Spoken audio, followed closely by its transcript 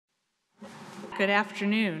good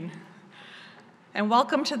afternoon, and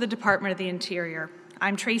welcome to the Department of the Interior.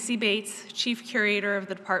 I'm Tracy Bates, Chief Curator of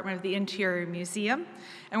the Department of the Interior Museum,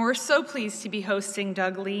 and we're so pleased to be hosting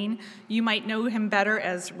Doug Leen. You might know him better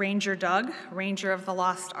as Ranger Doug, Ranger of the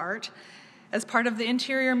Lost Art, as part of the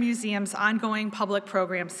Interior Museum's ongoing public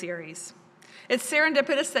program series. It's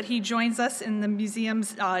serendipitous that he joins us in the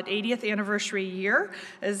museum's 80th anniversary year,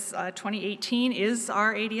 as 2018 is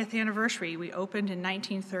our 80th anniversary. We opened in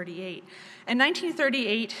 1938. And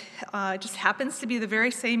 1938 just happens to be the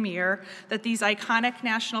very same year that these iconic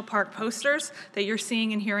national park posters that you're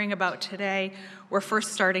seeing and hearing about today were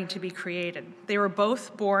first starting to be created. They were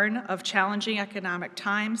both born of challenging economic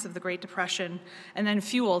times of the Great Depression and then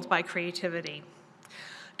fueled by creativity.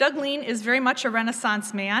 Doug Leen is very much a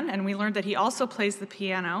Renaissance man, and we learned that he also plays the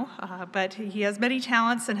piano, but he has many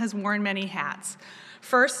talents and has worn many hats.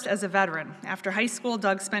 First, as a veteran. After high school,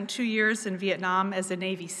 Doug spent 2 years in Vietnam as a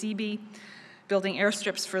Navy Seabee, building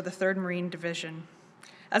airstrips for the 3rd Marine Division.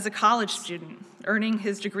 As a college student, earning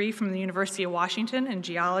his degree from the University of Washington in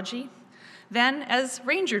geology. Then as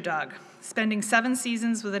Ranger Doug, spending 7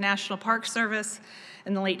 seasons with the National Park Service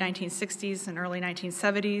in the late 1960s and early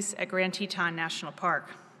 1970s at Grand Teton National Park.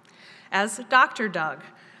 As Dr. Doug,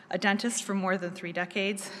 a dentist for more than 3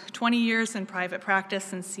 decades, 20 years in private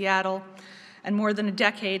practice in Seattle, and more than a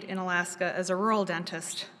decade in Alaska as a rural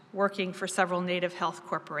dentist, working for several native health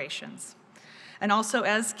corporations. And also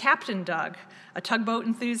as Captain Doug, a tugboat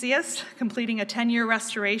enthusiast, completing a 10-year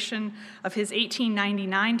restoration of his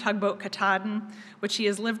 1899 tugboat Katahdin, which he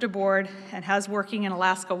has lived aboard and has working in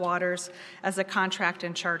Alaska waters as a contract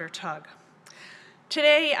and charter tug.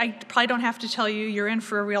 Today, I probably don't have to tell you, you're in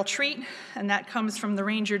for a real treat, and that comes from the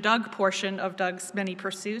Ranger Doug portion of Doug's many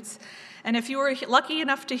pursuits. And if you were lucky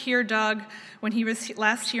enough to hear Doug when he was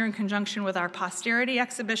last here in conjunction with our Posterity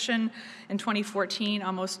exhibition in 2014,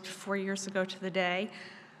 almost 4 years ago to the day,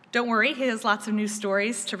 don't worry, he has lots of new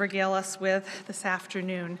stories to regale us with this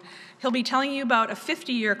afternoon. He'll be telling you about a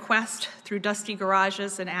 50-year quest through dusty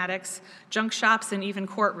garages and attics, junk shops, and even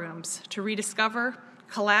courtrooms to rediscover,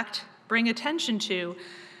 collect, bring attention to,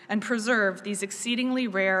 and preserve these exceedingly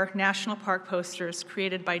rare national park posters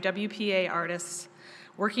created by WPA artists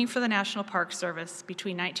working for the National Park Service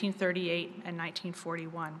between 1938 and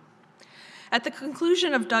 1941. At the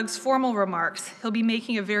conclusion of Doug's formal remarks, he'll be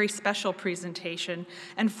making a very special presentation,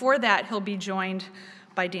 and for that, he'll be joined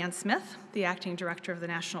by Dan Smith, the acting director of the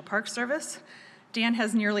National Park Service. Dan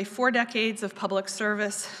has nearly 4 decades of public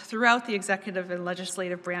service throughout the executive and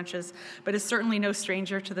legislative branches, but is certainly no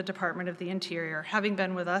stranger to the Department of the Interior, having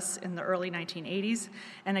been with us in the early 1980s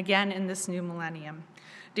and again in this new millennium.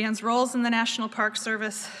 Dan's roles in the National Park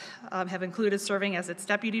Service have included serving as its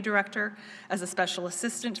deputy director, as a special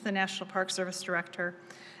assistant to the National Park Service director,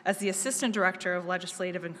 as the assistant director of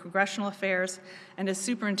legislative and congressional affairs, and as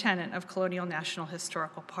superintendent of Colonial National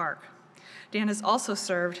Historical Park. Dan has also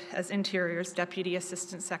served as Interior's Deputy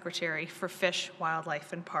Assistant Secretary for Fish,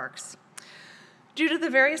 Wildlife, and Parks. Due to the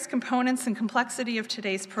various components and complexity of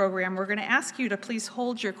today's program, we're going to ask you to please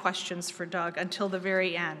hold your questions for Doug until the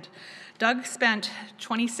very end. Doug spent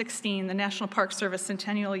 2016, the National Park Service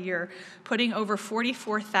centennial year, putting over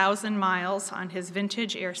 44,000 miles on his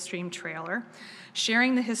vintage Airstream trailer,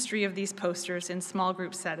 sharing the history of these posters in small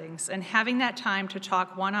group settings, and having that time to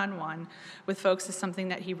talk one-on-one with folks is something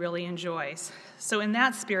that he really enjoys. So in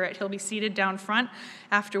that spirit, he'll be seated down front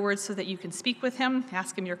afterwards so that you can speak with him,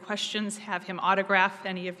 ask him your questions, have him autograph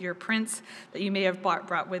any of your prints that you may have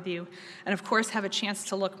brought with you, and of course have a chance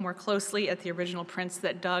to look more closely at the original prints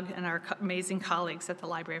that Doug and our amazing colleagues at the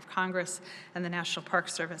Library of Congress and the National Park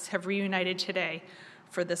Service have reunited today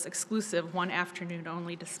for this exclusive one afternoon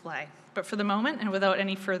only display. But for the moment, and without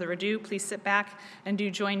any further ado, please sit back and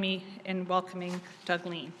do join me in welcoming Doug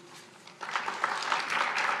Leen.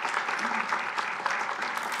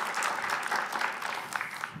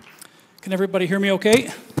 Can everybody hear me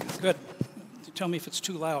okay? Good. Tell me if it's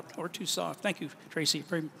too loud or too soft. Thank you, Tracy,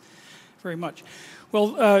 very, very much.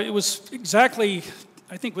 Well, it was exactly,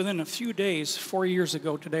 I think within a few days, 4 years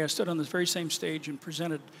ago today, I stood on this very same stage and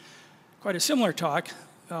presented quite a similar talk.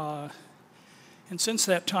 And since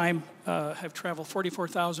that time, I've traveled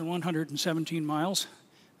 44,117 miles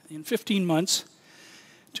in 15 months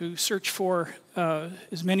to search for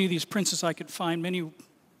as many of these prints as I could find. Many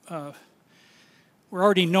were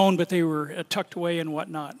already known, but they were tucked away and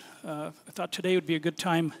whatnot. I thought today would be a good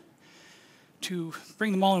time to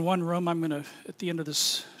bring them all in one room. I'm going to, at the end of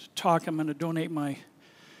this talk, I'm going to donate my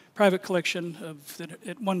private collection of that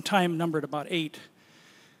at one time numbered about 8.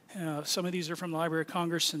 Some of these are from the Library of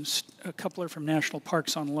Congress, and a couple are from national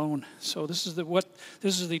parks on loan. So this is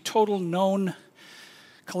the total known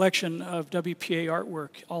collection of WPA artwork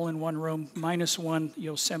all in one room, minus one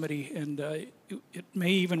Yosemite, and it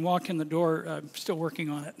may even walk in the door. I'm still working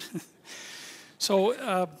on it.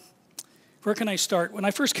 So where can I start? When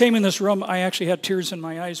I first came in this room, I actually had tears in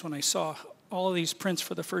my eyes when I saw all of these prints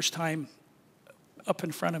for the first time up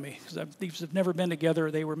in front of me, because these have never been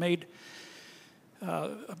together. They were made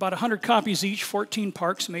about 100 copies each. 14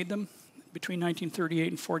 parks made them between 1938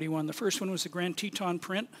 and 41. The first one was the Grand Teton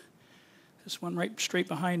print, this one right straight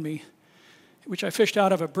behind me, which I fished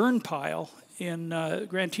out of a burn pile in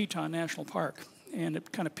Grand Teton National Park, and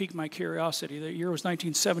it kind of piqued my curiosity. The year was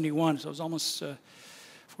 1971, so it was almost,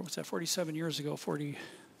 what's that, 47 years ago,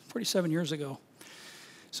 47 years ago.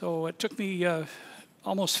 So it took me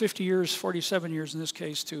almost 50 years, 47 years in this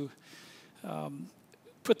case, to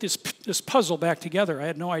put this puzzle back together. I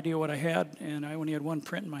had no idea what I had, and I only had one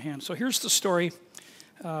print in my hand. So here's the story.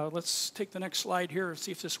 Let's take the next slide here and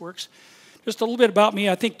see if this works. Just a little bit about me.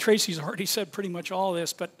 I think Tracy's already said pretty much all of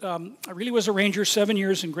this, but I really was a ranger 7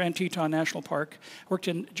 years in Grand Teton National Park. Worked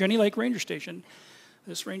in Jenny Lake Ranger Station.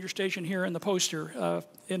 This ranger station here in the poster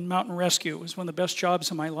in Mountain Rescue. It was one of the best jobs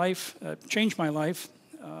of my life, changed my life.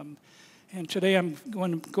 And today I'm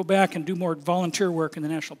going to go back and do more volunteer work in the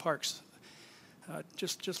national parks.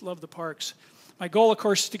 Just love the parks. My goal, of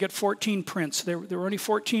course, is to get 14 prints. There were only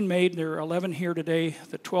 14 made. There are 11 here today.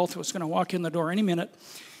 The 12th was going to walk in the door any minute.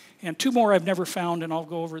 And 2 more I've never found, and I'll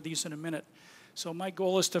go over these in a minute. So my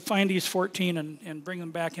goal is to find these 14 and bring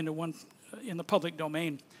them back into one in the public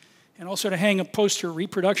domain. And also to hang a poster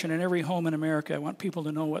reproduction in every home in America. I want people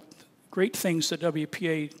to know what great things the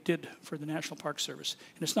WPA did for the National Park Service.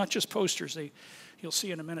 And it's not just posters, you'll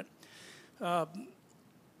see in a minute.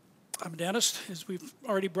 I'm a dentist, as we've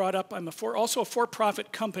already brought up. I'm also a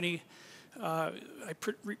for-profit company. I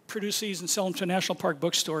produce these and sell them to national park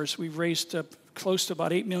bookstores. We've raised close to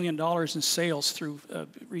about $8 million in sales through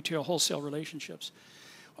retail wholesale relationships.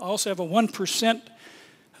 I also have a 1%,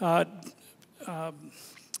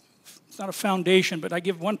 it's not a foundation, but I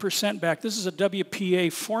give 1% back. This is a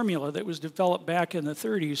WPA formula that was developed back in the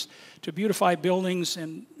 30s to beautify buildings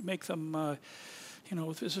and make them,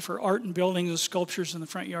 this is for art in buildings and sculptures in the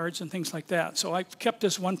front yards and things like that. So I've kept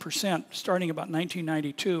this 1% starting about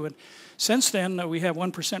 1992. And since then, we have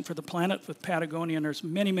 1% for the planet with Patagonia, and there's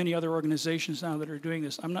many, many other organizations now that are doing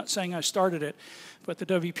this. I'm not saying I started it, but the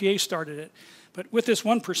WPA started it. But with this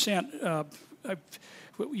 1%,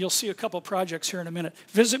 you'll see a couple projects here in a minute.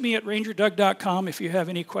 Visit me at rangerdoug.com if you have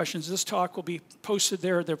any questions. This talk will be posted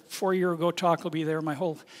there. The 4-year-ago talk will be there. My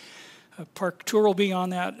whole park tour will be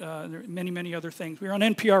on that. There are many, many other things. We're on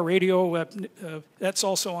NPR radio. That's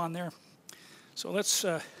also on there. So let's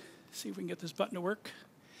see if we can get this button to work.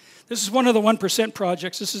 This is one of the 1%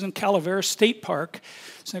 projects. This is in Calaveras State Park.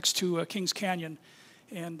 It's next to Kings Canyon.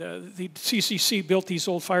 And the CCC built these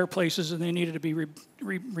old fireplaces, and they needed to be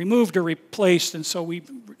removed or replaced, and so we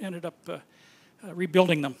ended up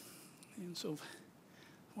rebuilding them. And so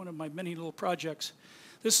one of my many little projects.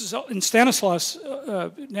 This is in Stanislaus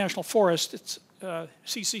National Forest. It's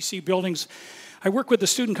CCC buildings. I work with the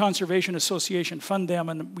Student Conservation Association, fund them,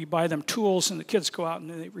 and we buy them tools, and the kids go out and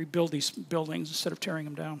they rebuild these buildings instead of tearing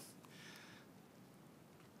them down.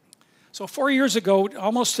 So 4 years ago,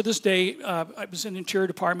 almost to this day, I was in the Interior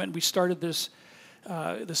Department. We started this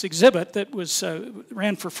exhibit that was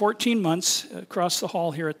ran for 14 months across the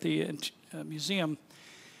hall here at the museum.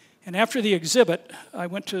 And after the exhibit, I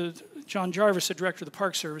went to John Jarvis, the director of the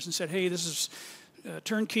Park Service, and said, "Hey, this is a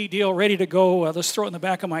turnkey deal, ready to go. Let's throw it in the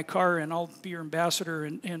back of my car, and I'll be your ambassador."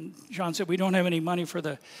 And John said, "We don't have any money for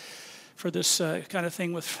this kind of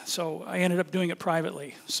thing." So I ended up doing it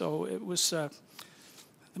privately. So it was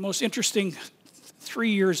the most interesting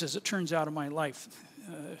 3 years, as it turns out, of my life.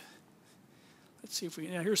 Let's see if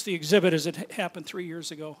here's the exhibit as it happened 3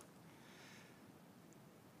 years ago.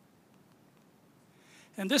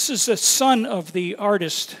 And this is the son of the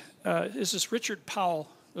artist. This is Richard Powell.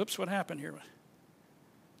 Oops, what happened here?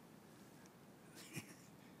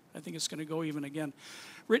 I think it's going to go even again.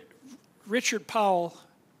 Richard Powell,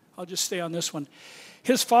 I'll just stay on this one.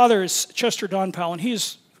 His father is Chester Don Powell, and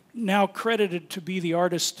he's now credited to be the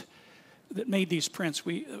artist that made these prints.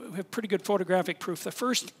 We have pretty good photographic proof. The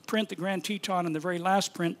first print, the Grand Teton, and the very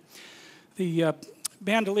last print, the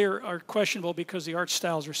bandolier are questionable because the art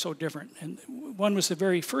styles are so different. And one was the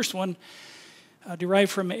very first one,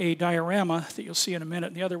 derived from a diorama that you'll see in a minute.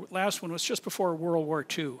 And the other last one was just before World War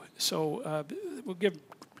II. So we'll give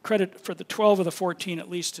credit for the 12 of the 14 at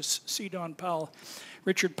least to C. Don Powell.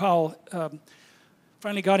 Richard Powell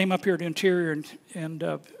finally got him up here to Interior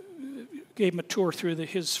and gave him a tour through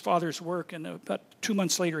his father's work, and about 2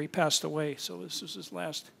 months later he passed away, so this is his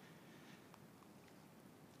last.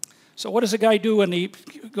 So what does a guy do when he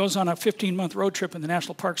goes on a 15-month road trip in the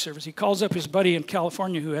National Park Service? He calls up his buddy in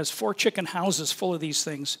California who has 4 chicken houses full of these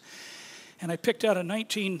things. And I picked out a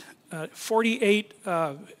 1948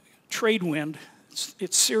 trade wind.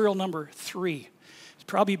 It's serial number 3. It's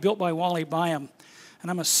probably built by Wally Byam. And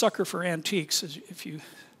I'm a sucker for antiques. If you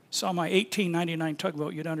saw my 1899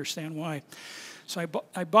 tugboat, you'd understand why. So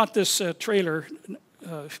I bought this trailer,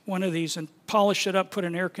 one of these, and polished it up, put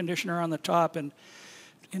an air conditioner on the top, and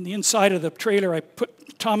in the inside of the trailer, I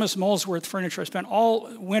put Thomas Molesworth furniture. I spent all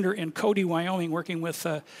winter in Cody, Wyoming, working with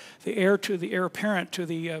the heir apparent to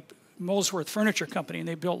the Molesworth Furniture Company, and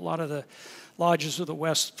they built a lot of the Lodges of the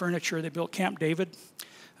West furniture. They built Camp David,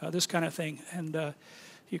 this kind of thing, and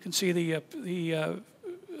you can see the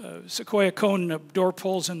sequoia cone door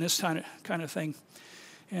pulls and this kind of thing.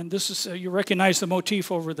 And this is you recognize the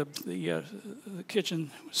motif over the kitchen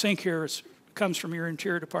sink here. It comes from your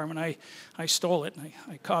interior department. I stole it and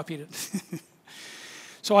I copied it.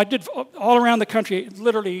 So I did all around the country,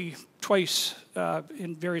 literally twice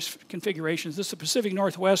in various configurations. This is the Pacific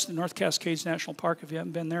Northwest and North Cascades National Park, if you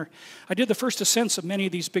haven't been there. I did the first ascents of many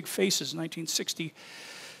of these big faces in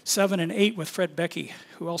 1967 and 8 with Fred Beckey,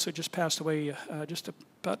 who also just passed away just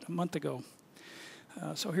about a month ago.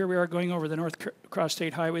 So here we are going over the North Cross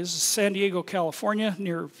State Highway. This is San Diego, California,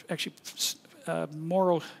 near actually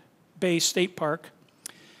Morro Bay State Park.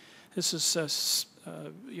 This is,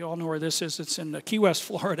 you all know where this is. It's in Key West,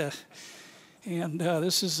 Florida. And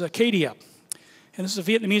this is Acadia. And this is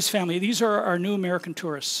a Vietnamese family. These are our new American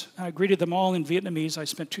tourists. I greeted them all in Vietnamese. I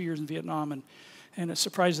spent 2 years in Vietnam, and it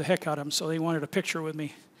surprised the heck out of them, so they wanted a picture with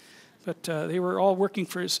me. But they were all working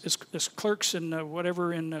for as clerks and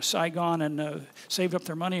whatever in Saigon and saved up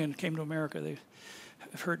their money and came to America. They've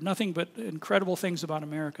heard nothing but incredible things about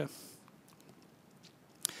America.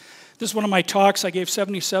 This is one of my talks. I gave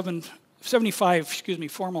 75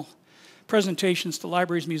 formal presentations to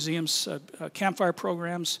libraries, museums, campfire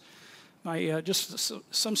programs. Just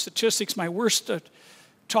some statistics. My worst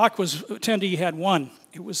talk was attendee had 1.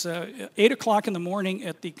 It was 8 o'clock in the morning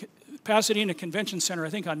at the Pasadena Convention Center, I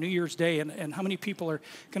think on New Year's Day, and how many people are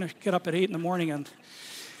going to get up at 8 in the morning? And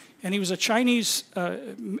he was a Chinese.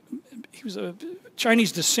 He was a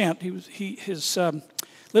Chinese descent. He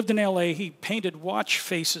lived in L.A. He painted watch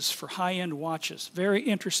faces for high-end watches. Very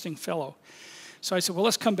interesting fellow. So I said, well,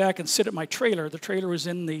 let's come back and sit at my trailer. The trailer was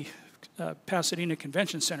in the Pasadena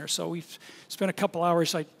Convention Center. So we spent a couple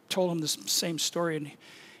hours. I told him this same story, and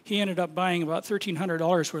he ended up buying about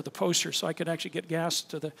 $1,300 worth of posters, so I could actually get gas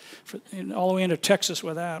all the way into Texas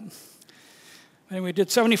with that. And we did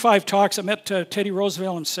 75 talks. I met Teddy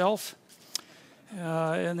Roosevelt himself.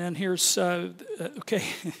 And then here's, okay.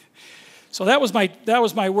 So that was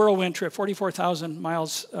my whirlwind trip, 44,000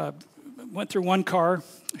 miles. Went through 1 car.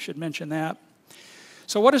 I should mention that.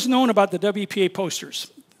 So what is known about the WPA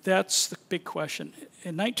posters? That's the big question.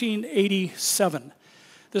 In 1987,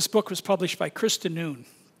 this book was published by Chris DeNoon.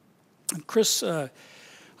 And Chris, I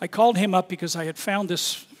called him up because I had found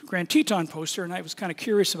this Grand Teton poster, and I was kind of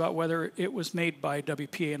curious about whether it was made by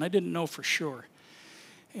WPA, and I didn't know for sure.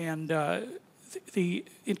 And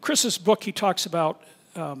in Chris's book, he talks about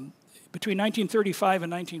between 1935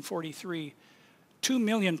 and 1943, 2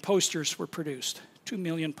 million posters were produced. 2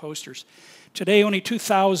 million posters. Today, only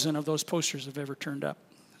 2,000 of those posters have ever turned up.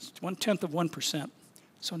 It's 0.1%.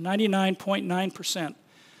 So 99.9%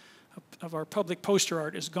 of our public poster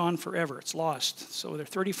art is gone forever. It's lost. So there are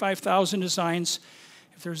 35,000 designs.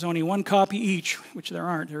 If there's only 1 copy each, which there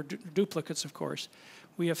aren't, they're duplicates, of course,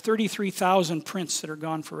 we have 33,000 prints that are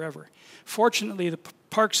gone forever. Fortunately, the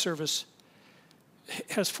Park Service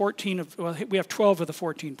has we have 12 of the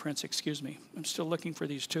 14 prints, excuse me. I'm still looking for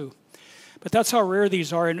these 2. But that's how rare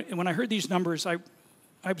these are. And when I heard these numbers, I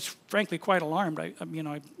was frankly quite alarmed. I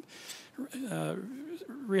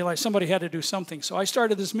realized somebody had to do something. So I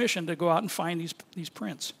started this mission to go out and find these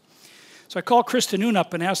prints. So I called Chris DeNoon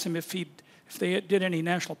up and asked him if they did any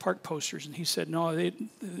national park posters, and he said no, they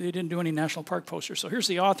didn't do any national park posters. So here's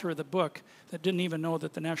the author of the book that didn't even know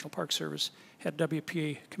that the National Park Service had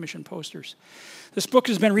WPA commissioned posters. This book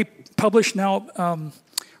has been republished now,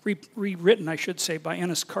 rewritten, I should say, by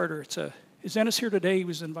Ennis Carter. Is Ennis here today? He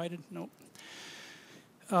was invited? No.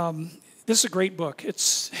 This is a great book.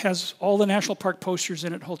 It has all the national park posters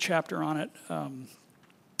in it, a whole chapter on it. And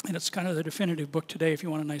it's kind of the definitive book today if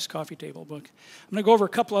you want a nice coffee table book. I'm going to go over a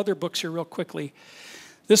couple other books here real quickly.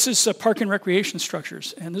 This is Park and Recreation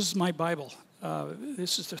Structures, and this is my Bible.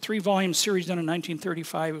 This is the 3-volume series done in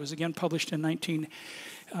 1935. It was again published in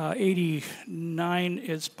 1989.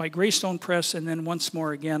 It's by Greystone Press, and then once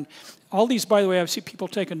more again. All these, by the way, I see people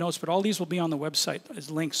taking notes, but all these will be on the website as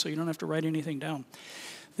links, so you don't have to write anything down.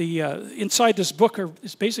 Inside this book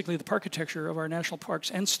is basically the architecture of our national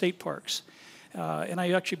parks and state parks. And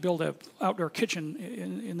I actually built an outdoor kitchen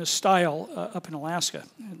in this style up in Alaska.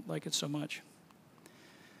 I like it so much.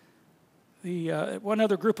 One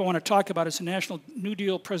other group I want to talk about is the National New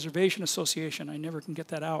Deal Preservation Association. I never can get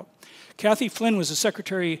that out. Kathy Flynn was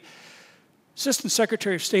the Assistant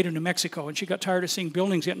Secretary of State of New Mexico, and she got tired of seeing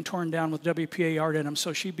buildings getting torn down with WPA art in them,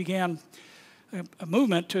 so she began a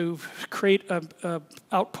movement to create a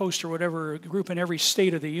outpost or whatever, a group in every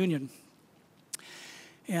state of the union,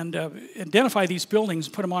 and identify these buildings,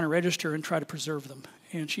 put them on a register, and try to preserve them.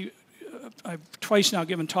 And I've twice now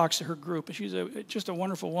given talks to her group, and she's just a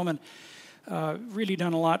wonderful woman, really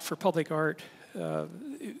done a lot for public art. Go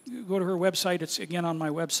to her website. It's again on my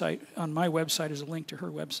website. On my website is a link to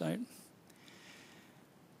her website.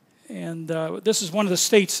 And this is one of the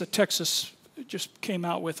states that Texas just came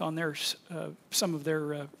out with on their some of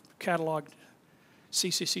their cataloged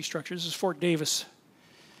CCC structures. This is Fort Davis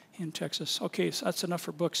in Texas. Okay, so that's enough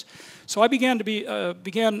for books. So I began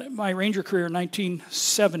my ranger career in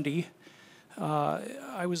 1970.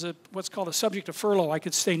 I was what's called a subject of furlough. I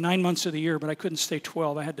could stay 9 months of the year, but I couldn't stay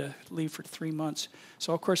 12. I had to leave for 3 months.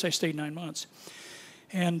 So of course I stayed 9 months.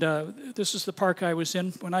 And this is the park I was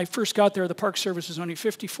in. When I first got there, the Park Service was only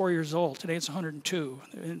 54 years old. Today it's 102.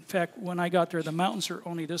 In fact, when I got there, the mountains are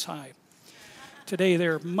only this high. Today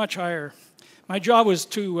they're much higher. My job was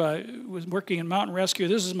working in mountain rescue.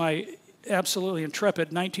 This is my absolutely intrepid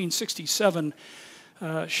 1967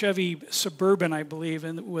 Chevy Suburban, I believe,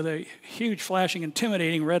 and with a huge flashing,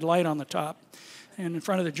 intimidating red light on the top, and in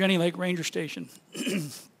front of the Jenny Lake Ranger Station.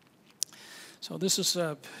 So this is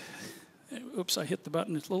oops, I hit the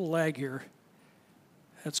button. It's a little lag here.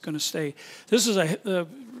 That's going to stay. This is a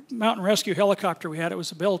mountain rescue helicopter we had. It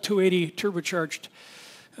was a Bell 280 turbocharged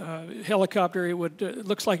helicopter. It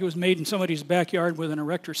looks like it was made in somebody's backyard with an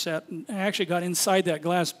erector set. And I actually got inside that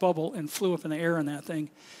glass bubble and flew up in the air in that thing.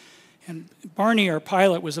 And Barney, our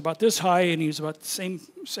pilot, was about this high, and he was about the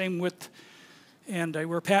same width. And I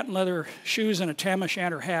wore patent leather shoes and a tam o'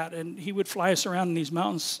 shanter hat. And he would fly us around in these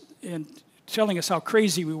mountains and telling us how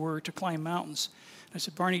crazy we were to climb mountains. I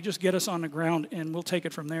said, Barney, just get us on the ground and we'll take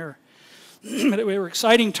it from there. But they were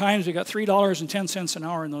exciting times. We got $3.10 an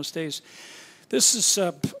hour in those days. This is,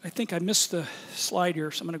 I think I missed the slide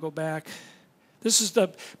here, so I'm going to go back. This is the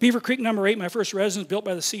Beaver Creek number 8, my first residence, built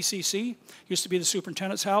by the CCC. Used to be the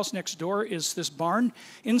superintendent's house. Next door is this barn.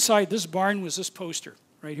 Inside this barn was this poster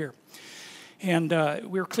right here. And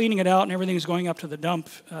we were cleaning it out and everything was going up to the dump.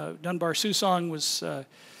 Dunbar Susong was...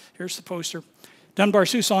 here's the poster. Dunbar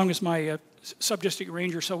Susong is my sub-district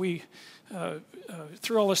ranger, so we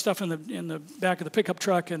threw all this stuff in the back of the pickup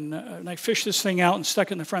truck, and I fished this thing out and stuck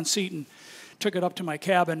it in the front seat and took it up to my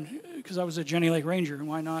cabin because I was a Jenny Lake Ranger, and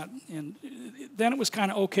why not? And then it was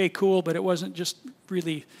kind of okay, cool, but it wasn't just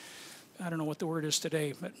really, I don't know what the word is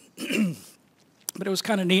today, but but it was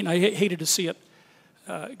kind of neat, and I hated to see it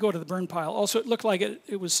go to the burn pile. Also, it looked like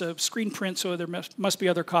it was a screen print, so there must be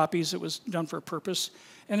other copies. It was done for a purpose,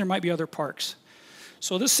 and there might be other parks.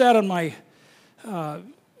 So this sat on my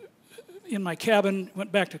in my cabin,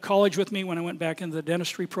 went back to college with me when I went back into the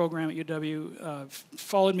dentistry program at UW,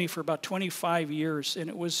 followed me for about 25 years, and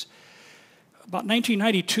it was about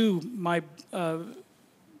 1992, my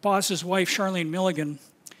boss's wife, Charlene Milligan,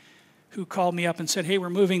 who called me up and said, hey, we're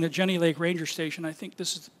moving the Jenny Lake Ranger Station. I think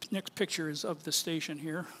this is the next picture is of the station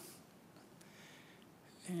here.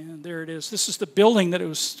 And there it is. This is the building that it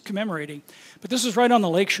was commemorating. But this is right on the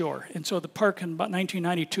lakeshore. And so the park in about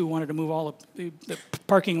 1992 wanted to move all the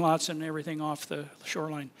parking lots and everything off the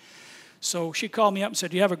shoreline. So she called me up and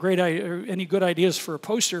said, do you have a great idea, or any good ideas for a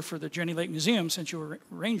poster for the Jenny Lake Museum since you were a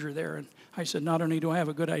ranger there? And I said, not only do I have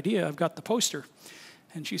a good idea, I've got the poster.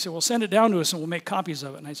 And she said, well, send it down to us and we'll make copies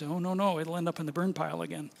of it. And I said, oh, no, it'll end up in the burn pile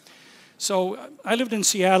again. So I lived in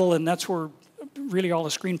Seattle, and that's where really all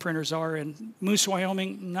the screen printers are. In Moose,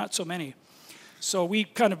 Wyoming, not so many. So we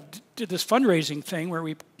kind of did this fundraising thing where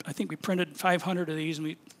I think we printed 500 of these, and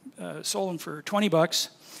we sold them for $20.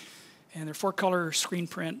 And they're 4-color screen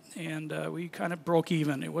print, and we kind of broke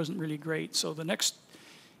even. It wasn't really great. So the next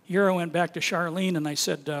year I went back to Charlene, and I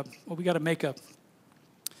said, well, we got to make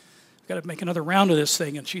another round of this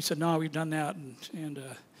thing. And she said, no, we've done that. And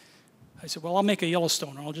I said, well, I'll make a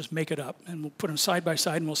Yellowstone, or I'll just make it up, and we'll put them side by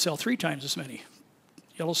side, and we'll sell 3 times as many.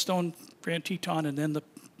 Yellowstone, Grand Teton, and then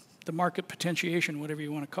the market potentiation, whatever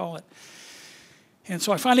you want to call it. And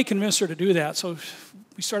so I finally convinced her to do that. So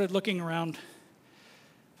we started looking around.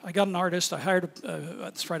 I got an artist. I hired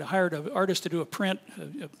an artist to do a print,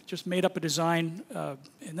 just made up a design. And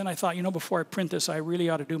then I thought, before I print this, I really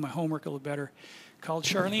ought to do my homework a little better. Called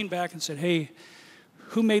Charlene back and said, hey,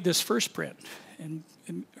 who made this first print? And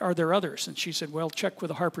are there others? And she said, well, check with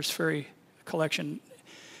the Harper's Ferry collection,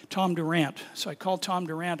 Tom Durant. So I called Tom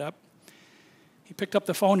Durant up. He picked up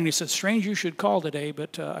the phone and he said, strange you should call today,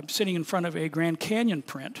 but I'm sitting in front of a Grand Canyon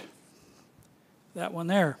print, that one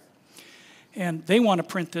there. And they want to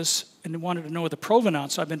print this, and they wanted to know the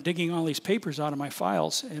provenance. So I've been digging all these papers out of my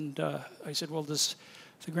files, and I said, well, does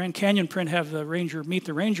the Grand Canyon print have the Ranger, Meet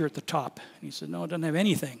the Ranger at the top? And he said, no, it doesn't have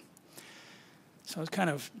anything. So I was kind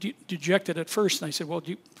of dejected at first, and I said, well,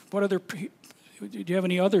 do you have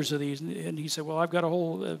any others of these? And he said, well, I've got a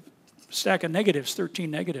whole stack of negatives,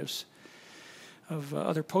 13 negatives of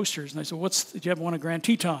other posters. And I said, do you have one of Grand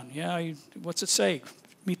Teton? Yeah, what's it say?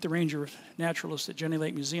 Meet the Ranger Naturalist at Jenny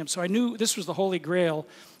Lake Museum. So I knew this was the holy grail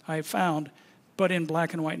I found, but in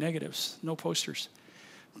black and white negatives, no posters.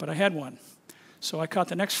 But I had one. So I caught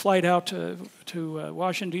the next flight out to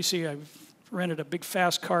Washington, D.C. I rented a big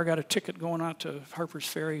fast car, got a ticket going out to Harper's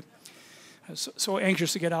Ferry. I was so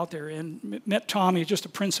anxious to get out there, and met Tom. He's just a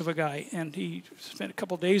prince of a guy, and he spent a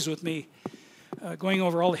couple days with me going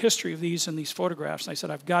over all the history of these and these photographs. And I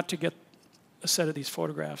said, I've got to get a set of these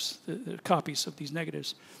photographs, the copies of these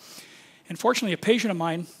negatives. And fortunately, a patient of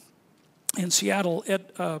mine in Seattle,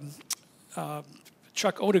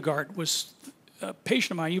 Chuck Odegaard, was a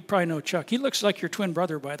patient of mine. You probably know Chuck. He looks like your twin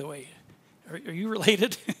brother, by the way. Are you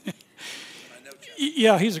related? I know Chuck.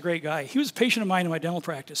 Yeah, he's a great guy. He was a patient of mine in my dental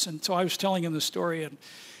practice, and so I was telling him the story, and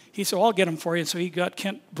he said, well, I'll get him for you. And so he got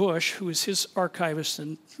Kent Bush, who is his archivist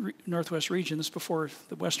in Northwest region. This is before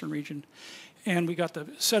the Western region. And we got the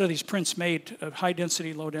set of these prints made of high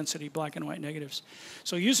density, low density, black and white negatives.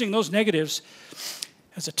 So using those negatives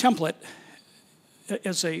as a template,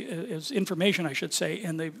 as information, I should say,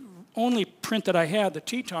 and the only print that I had, the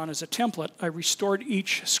Teton, as a template, I restored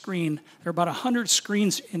each screen. There are about 100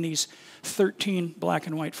 screens in these 13 black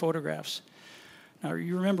and white photographs. Now,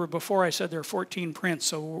 you remember before I said there are 14 prints,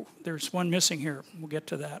 so there's one missing here. We'll get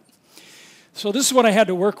to that. So this is what I had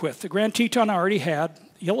to work with. The Grand Teton I already had.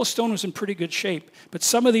 Yellowstone was in pretty good shape, but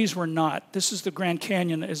some of these were not. This is the Grand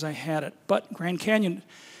Canyon as I had it. But Grand Canyon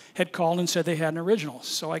had called and said they had an original.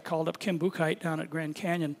 So I called up Kim Buchheit down at Grand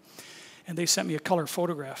Canyon, and they sent me a color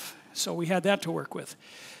photograph. So we had that to work with.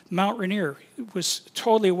 Mount Rainier was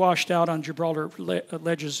totally washed out on Gibraltar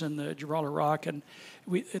ledges in the Gibraltar Rock, and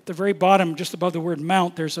at the very bottom, just above the word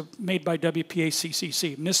Mount, there's a made by WPA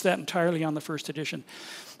CCC. Missed that entirely on the first edition.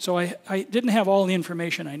 So I didn't have all the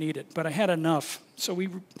information I needed, but I had enough. So we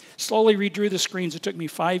slowly redrew the screens. It took me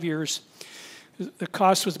 5 years. The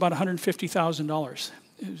cost was about $150,000.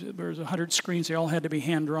 There was 100 screens. They all had to be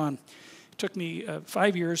hand-drawn. It took me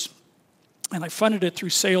 5 years, and I funded it through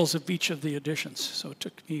sales of each of the editions. So it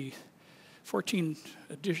took me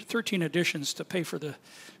 13 editions to pay for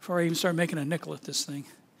before I even started making a nickel at this thing.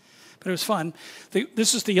 But it was fun.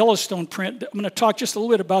 This is the Yellowstone print. I'm going to talk just a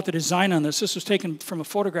little bit about the design on this. This was taken from a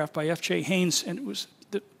photograph by F.J. Haynes, and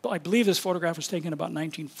I believe this photograph was taken about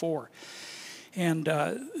 1904. And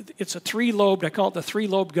it's a three-lobed, I call it the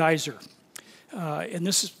three-lobed geyser. And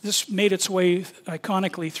this made its way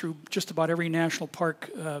iconically through just about every national park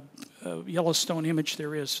Yellowstone image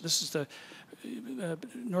there is. This is the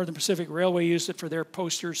Northern Pacific Railway used it for their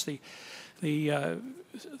posters. The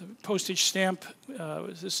postage stamp.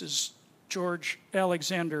 This is George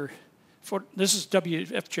Alexander. This is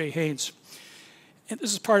W.F.J. Haynes. And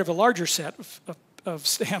this is part of a larger set of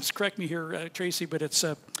stamps. Correct me here, Tracy, but it's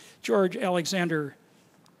George Alexander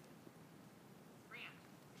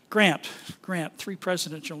Grant, 3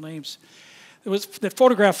 presidential names. It was that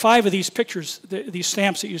photographed 5 of these pictures, these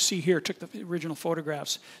stamps that you see here, took the original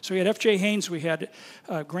photographs. So we had F.J. Haynes, we had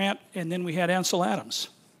Grant, and then we had Ansel Adams.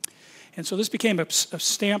 And so this became a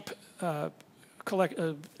stamp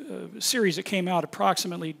series that came out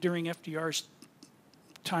approximately during FDR's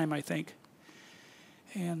time, I think.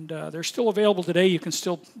 And they're still available today. You can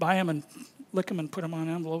still buy them and lick them and put them on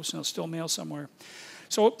envelopes, and they'll still mail somewhere.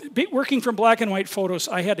 So working from black and white photos,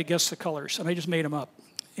 I had to guess the colors, and I just made them up.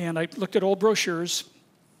 And I looked at old brochures.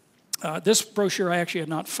 This brochure I actually had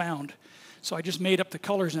not found. So I just made up the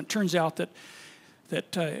colors, and it turns out that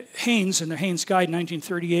Haynes, in the Haynes Guide in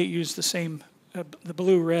 1938, used the same, the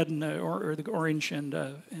blue, red, and the orange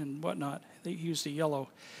and whatnot. They used the yellow.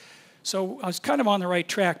 So I was kind of on the right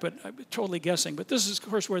track, but I'm totally guessing. But this is, of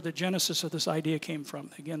course, where the genesis of this idea came from.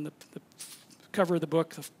 Again, the cover of the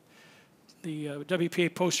book, the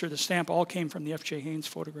WPA poster, the stamp, all came from the F.J. Haynes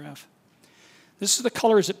photograph. This is the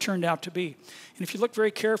colors it turned out to be. And if you look very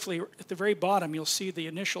carefully, at the very bottom, you'll see the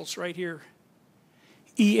initials right here,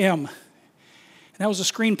 EM. And that was a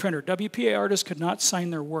screen printer. WPA artists could not sign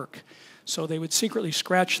their work. So they would secretly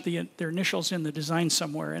scratch their initials in the design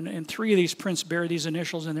somewhere. And 3 of these prints bear these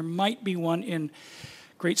initials, and there might be one in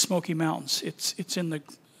Great Smoky Mountains. It's in the,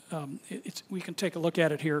 we can take a look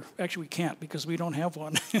at it here. Actually, we can't because we don't have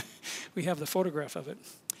one. We have the photograph of it.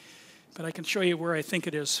 But I can show you where I think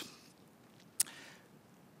it is.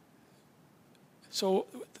 So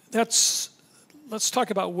let's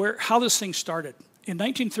talk about how this thing started. In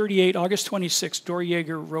 1938, August 26, Dor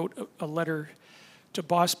Yeager wrote a letter to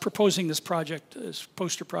Boss, proposing this project, this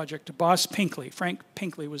poster project, to Boss Pinkley. Frank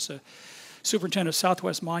Pinkley was the superintendent of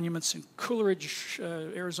Southwest Monuments in Coolidge,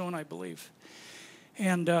 Arizona, I believe.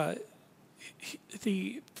 And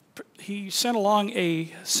he sent along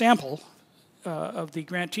a sample of the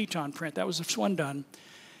Grand Teton print. That was the one done.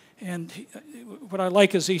 And what I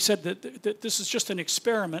like is he said that this is just an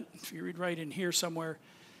experiment, if you read right in here somewhere,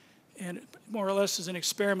 and more or less is an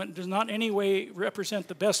experiment, does not in any way represent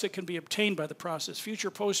the best that can be obtained by the process. Future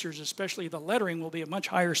posters, especially the lettering, will be a much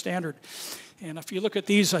higher standard. And if you look at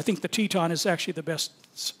these, I think the Teton is actually the best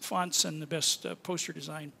fonts and the best poster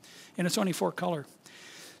design. And it's only 4 color.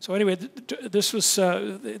 So anyway, this was,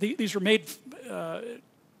 these were made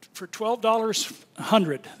for $12 a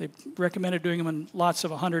 100. They recommended doing them in lots of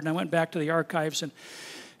 100, and I went back to the archives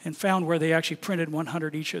and found where they actually printed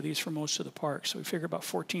 100 each of these for most of the park. So we figure about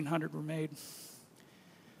 1,400 were made.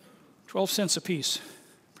 12 cents a piece.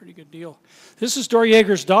 Pretty good deal. This is Dor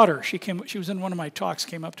Yeager's daughter. She was in one of my talks,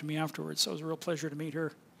 came up to me afterwards, so it was a real pleasure to meet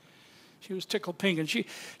her. She was tickled pink, and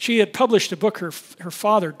she had published a book her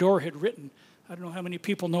father, Dor, had written. I don't know how many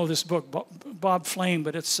people know this book, Bob Flame,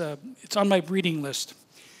 but it's on my reading list.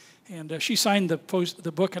 And she signed the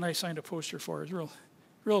book, and I signed a poster for her. It was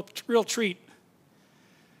a real treat.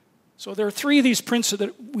 So there are 3 of these prints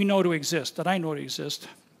that we know to exist, that I know to exist.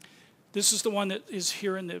 This is the one that is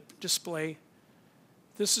here in the display.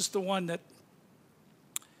 This is the one that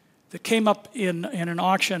came up in an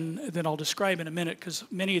auction that I'll describe in a minute, because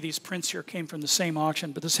many of these prints here came from the same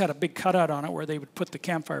auction, but this had a big cutout on it where they would put the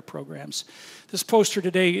campfire programs. This poster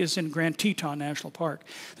today is in Grand Teton National Park.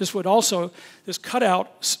 This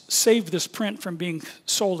cutout saved this print from being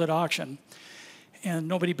sold at auction. And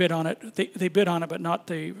nobody bid on it. They bid on it, but not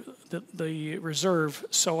the reserve.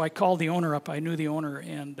 So I called the owner up. I knew the owner,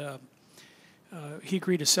 and he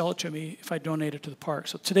agreed to sell it to me if I donate it to the park.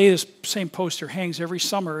 So today, this same poster hangs every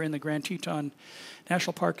summer in the Grand Teton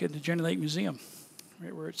National Park at the Jenny Lake Museum,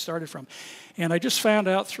 right where it started from. And I just found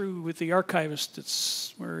out with the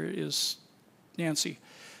archivist, where is Nancy,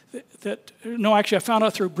 actually I found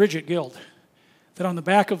out through Bridget Guild, that on the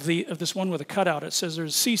back of this one with a cutout, it says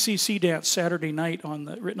there's CCC dance Saturday night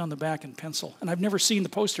written on the back in pencil. And I've never seen the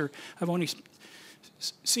poster. I've only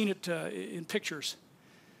seen it in pictures.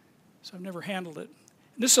 So I've never handled it.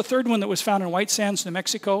 And this is a 3rd one that was found in White Sands, New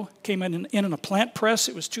Mexico. Came in a plant press.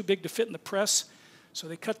 It was too big to fit in the press. So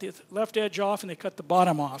they cut the left edge off and they cut the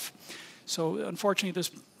bottom off. So unfortunately,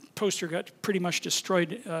 this poster got pretty much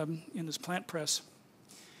destroyed in this plant press.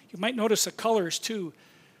 You might notice the colors too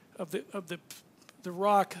of the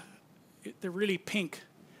rock. They're really pink.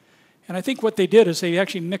 And I think what they did is they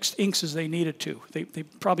actually mixed inks as they needed to. They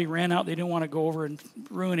probably ran out. They didn't want to go over and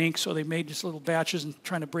ruin ink, so they made just little batches and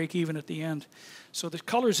trying to break even at the end. So the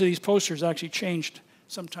colors of these posters actually changed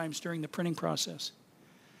sometimes during the printing process.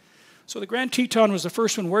 So the Grand Teton was the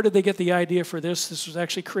first one. Where did they get the idea for this? This was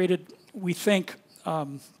actually created, we think,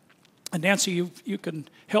 and Nancy, you can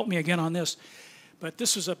help me again on this, but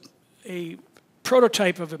this was a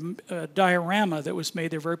prototype of a diorama that was made.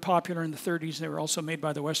 They're very popular in the 30s. They were also made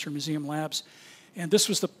by the Western Museum Labs. And this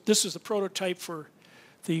was the prototype for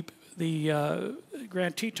the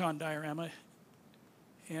Grand Teton diorama.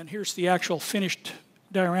 And here's the actual finished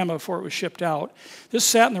diorama before it was shipped out. This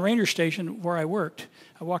sat in the ranger station where I worked.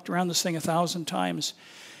 I walked around this thing 1,000 times.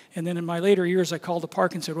 And then in my later years, I called the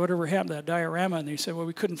park and said, whatever happened to that diorama? And they said, well,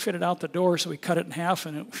 we couldn't fit it out the door, so we cut it in half,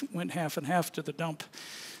 and it went half and half to the dump.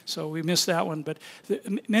 So we missed that one. But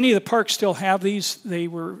many of the parks still have these. They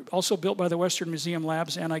were also built by the Western Museum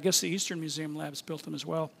Labs, and I guess the Eastern Museum Labs built them as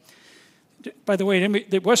well. By the way,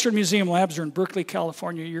 the Western Museum Labs are in Berkeley,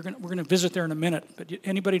 California. We're going to visit there in a minute. But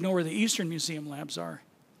anybody know where the Eastern Museum Labs are?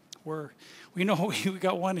 Where we know we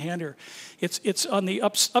got one hand here. It's on the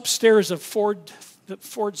upstairs of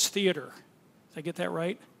Ford's Theater. Did I get that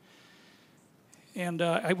right? And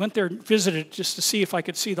I went there and visited just to see if I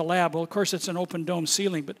could see the lab. Well, of course, it's an open dome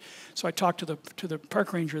ceiling, but so I talked to the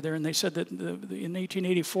park ranger there, and they said that in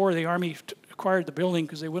 1884 the Army acquired the building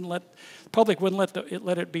because the public wouldn't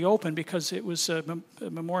let it be open because it was a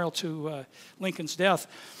memorial to Lincoln's death,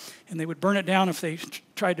 and they would burn it down if they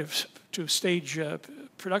tried to stage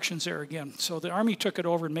productions there again. So the Army took it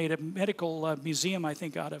over and made a medical museum, I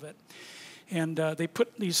think, out of it. And they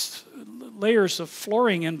put these layers of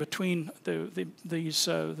flooring in between the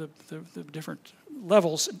different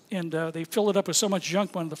levels, and they filled it up with so much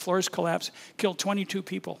junk when the floors collapsed, killed 22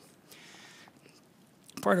 people.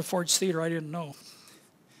 Part of Ford's Theater, I didn't know.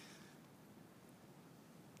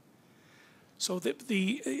 So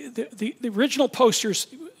the original posters,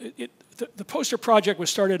 the poster project was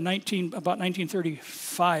started in about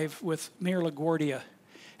 1935 with Mayor LaGuardia.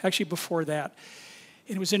 Actually, before that,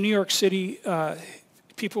 and it was in New York City.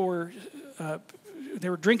 People were they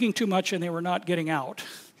were drinking too much and they were not getting out,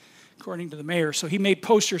 according to the mayor. So he made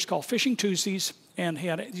posters called Fishing Tuesdays, and he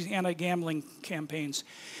had these anti-gambling campaigns.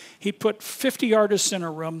 He put 50 artists in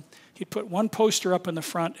a room. He'd put one poster up in the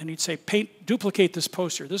front, and he'd say, duplicate this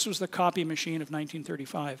poster. This was the copy machine of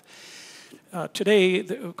 1935. Today,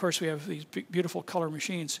 of course, we have these beautiful color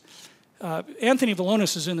machines. Anthony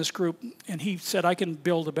Vilonis is in this group, and he said, I can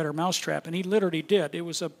build a better mousetrap, and he literally did. It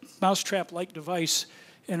was a mousetrap-like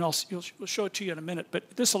we'll show it to you in a minute,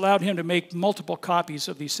 but this allowed him to make multiple copies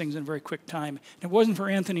of these things in a very quick time. If it wasn't for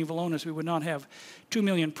Anthony Vilonis, we would not have 2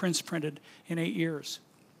 million prints printed in 8 years.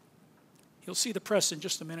 You'll see the press in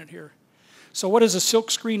just a minute here. So what is a silk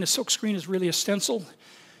screen? A silk screen is really a stencil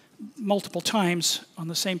multiple times on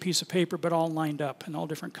the same piece of paper, but all lined up in all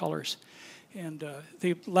different colors. And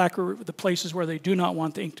they lacquer the places where they do not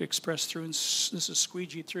want the ink to express through. And this is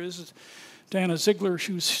squeegeed through. This is Diana Ziegler.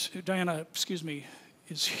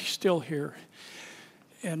 Is still here.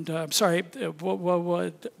 And I'm sorry,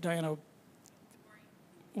 Diana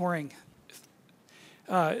Waring.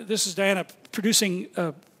 This is Diana producing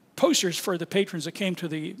posters for the patrons that came to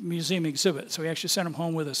the museum exhibit. So we actually sent them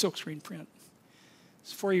home with a silkscreen print.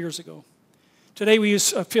 It's 4 years ago. Today we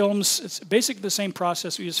use films. It's basically the same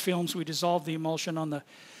process. We use films. We dissolve the emulsion on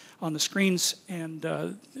the screens, and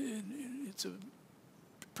it's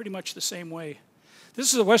pretty much the same way.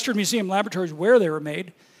 This is the Western Museum Laboratories where they were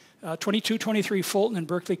made. 2223 Fulton in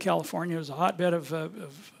Berkeley, California. It was a hotbed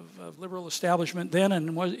of liberal establishment then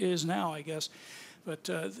and is now, I guess. But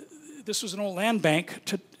this was an old land bank.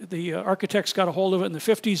 The architects got a hold of it in the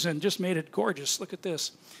 50s and just made it gorgeous. Look at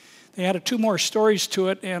this. They added 2 more stories to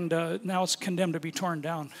it, and now it's condemned to be torn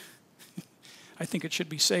down. I think it should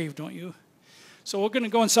be saved, don't you? So we're going to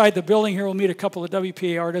go inside the building here. We'll meet a couple of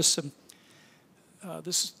WPA artists. And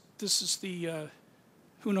this is the,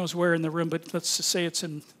 who knows where in the room, but let's just say it's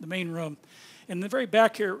in the main room. In the very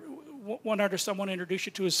back here, one artist I want to introduce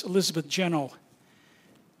you to is Elizabeth Jeno.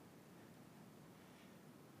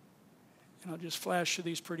 And I'll just flash through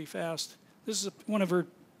these pretty fast. This is one of her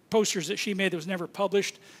posters that she made that was never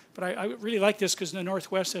published, but I really like this because the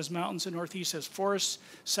northwest has mountains, the northeast has forests,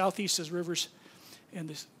 southeast has rivers, and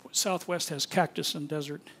the southwest has cactus and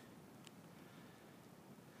desert.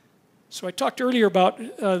 So I talked earlier about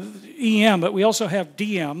EM, but we also have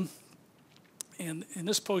DM, and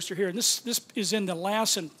this poster here, and this is in the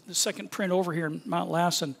Lassen, the second print over here in Mount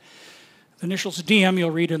Lassen. The initials DM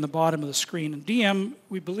you'll read in the bottom of the screen, and DM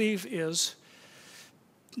we believe is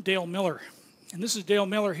Dale Miller. And this is Dale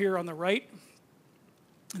Miller here on the right,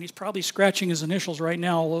 and he's probably scratching his initials right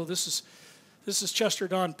now, although this is Chester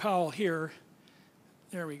Don Powell here.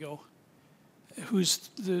 There we go. Who's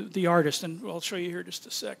the artist, and I'll show you here just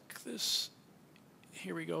a sec.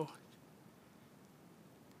 Here we go.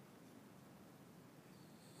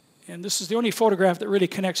 And this is the only photograph that really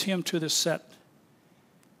connects him to this set.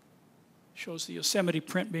 Shows the Yosemite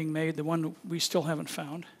print being made, the one we still haven't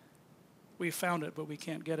found. We found it, but we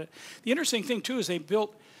can't get it. The interesting thing, too, is they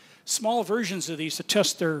built small versions of these to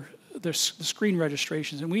test the screen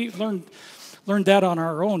registrations. And we learned that on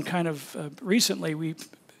our own kind of recently. We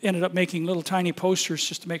ended up making little tiny posters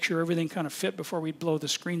just to make sure everything kind of fit before we'd blow the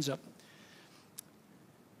screens up.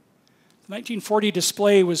 The 1940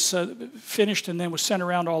 display was finished and then was sent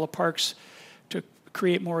around all the parks to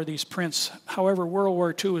create more of these prints. However, World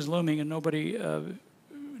War II was looming and nobody could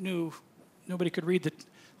read the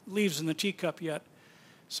leaves in the teacup yet.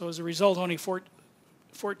 So as a result, only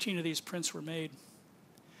 14 of these prints were made.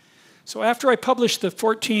 So after I published the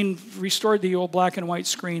 14, restored the old black and white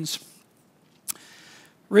screens,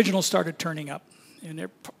 originals started turning up. And they're,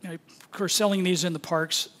 of course, selling these in the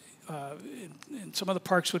parks. And some of the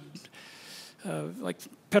parks would, like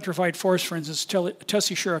Petrified Forest, for instance,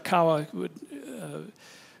 Tessie Shirakawa would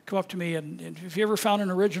come up to me and have you ever found an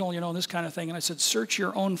original, and this kind of thing. And I said, search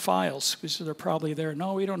your own files, because they're probably there.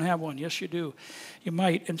 No, we don't have one. Yes, you do. You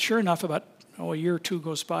might. And sure enough, about a year or two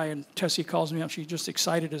goes by, and Tessie calls me up. She's just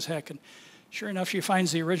excited as heck. And sure enough, she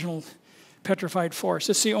finds the original Petrified Forest.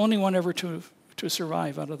 It's the only one ever to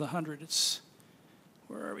survive out of the 100. It's,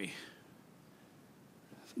 where are we?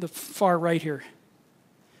 The far right here.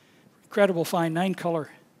 Incredible find, 9 color.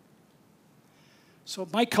 So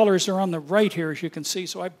my colors are on the right here, as you can see.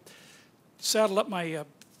 So I saddled up my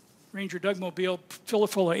Ranger Doug mobile, filled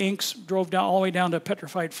it full of inks, drove down all the way down to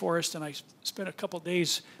Petrified Forest, and I spent a couple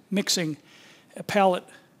days mixing a palette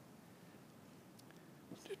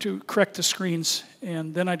to correct the screens.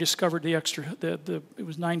 And then I discovered the extra, it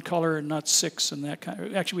was 9 color and not 6, and that kind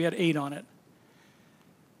of, actually we had 8 on it.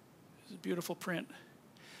 It's a beautiful print.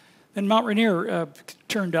 Then Mount Rainier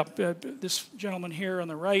turned up. This gentleman here on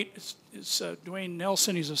the right is Dwayne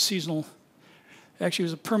Nelson. He's a seasonal, actually he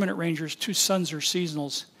was a permanent ranger. His 2 sons are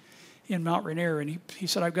seasonals in Mount Rainier. And he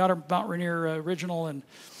said, I've got a Mount Rainier original. And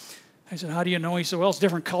I said, how do you know? He said, well, it's a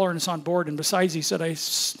different color and it's on board. And besides, he said, I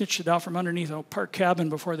snitched it out from underneath a park cabin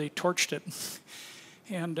before they torched it.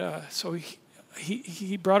 And so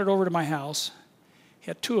he brought it over to my house. He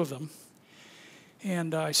had 2 of them.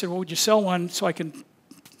 And I said, well, would you sell one so I can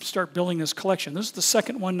start building this collection? This is the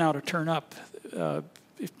second one now to turn up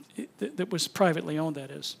that was privately owned, that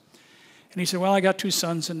is. And he said, well, I got 2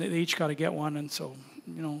 sons and they each got to get one. And so,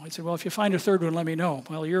 you know, I said, well, if you find a third one, let me know.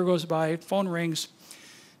 Well, a year goes by, phone rings.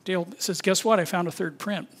 Dale says, guess what? I found a 3rd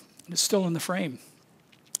print. And it's still in the frame.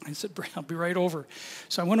 I said, I'll be right over.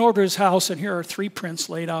 So I went over to his house, and here are 3 prints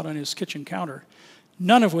laid out on his kitchen counter,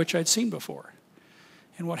 none of which I'd seen before.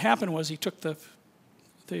 And what happened was he took the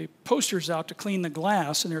posters out to clean the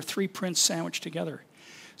glass, and there are 3 prints sandwiched together.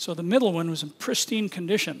 So the middle one was in pristine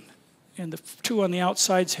condition, and the 2 on the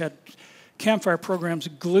outsides had campfire programs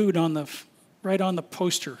glued on right on the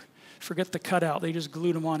poster. Forget the cutout, they just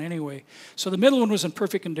glued them on anyway. So the middle one was in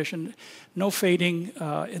perfect condition, no fading,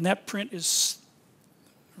 and that print is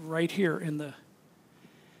right here in the.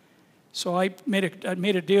 So I made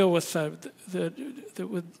a deal with with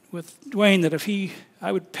Dwayne that if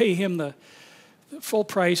I would pay him the full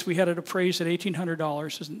price. We had it appraised at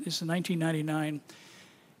 $1,800. This is $19.99.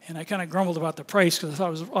 And I kind of grumbled about the price because I thought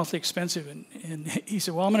it was awfully expensive. And he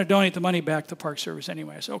said, well, I'm going to donate the money back to Park Service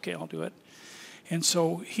anyway. I said, okay, I'll do it. And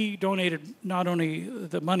so he donated not only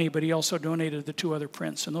the money, but he also donated the 2 other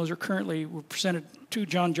prints. And those are currently were presented to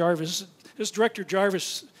John Jarvis. This is Director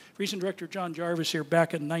Jarvis, recent Director John Jarvis here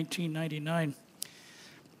back in 1999.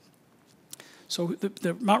 So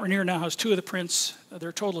the Mount Rainier now has 2 of the prints. There are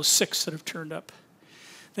a total of 6 that have turned up.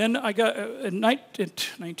 Then I got, in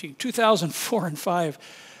 2004 and 5,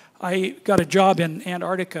 I got a job in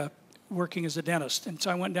Antarctica working as a dentist. And so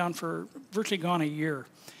I went down for virtually gone a year.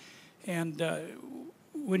 And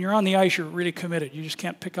when you're on the ice, you're really committed. You just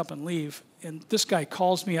can't pick up and leave. And this guy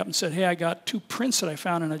calls me up and said, hey, I got 2 prints that I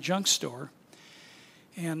found in a junk store.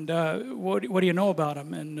 And what do you know about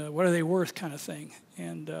them? And what are they worth, kind of thing.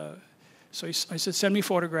 And so I said, send me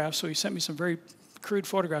photographs. So he sent me some very crude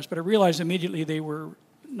photographs. But I realized immediately they were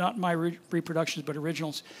not my reproductions, but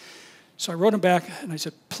originals. So I wrote him back, and I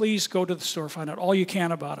said, please go to the store, find out all you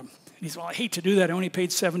can about them. And he said, well, I hate to do that. I only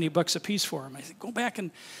paid $70 a piece for them. I said, go back and,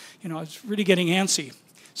 you know, I was really getting antsy.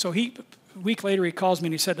 So a week later, he calls me,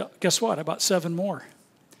 and he said, guess what? I bought 7 more.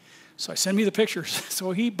 So I sent me the pictures.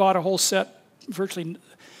 So he bought a whole set, virtually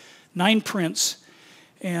 9 prints.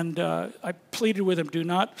 And I pleaded with him, do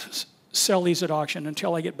not sell these at auction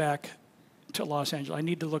until I get back to Los Angeles. I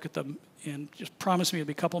need to look at them, and just promised me it'd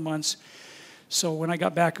be a couple months. So when I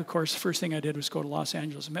got back, of course, the first thing I did was go to Los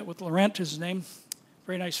Angeles. I met with Laurent, is his name,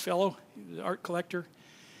 very nice fellow, he was an art collector.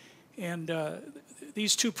 And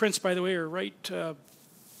these 2 prints, by the way, are right, the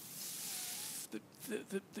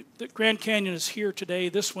Grand Canyon is here today.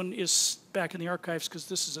 This one is back in the archives because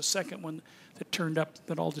this is a second one that turned up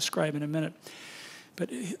that I'll describe in a minute.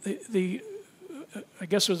 But I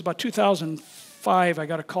guess it was about 2005, I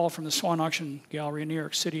got a call from the Swan Auction Gallery in New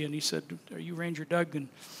York City, and he said, are you Ranger Doug? And I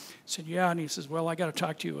said, yeah. And he says, well, I got to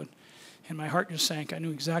talk to you. And my heart just sank. I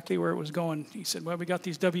knew exactly where it was going. He said, well, we got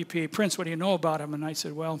these WPA prints. What do you know about them? And I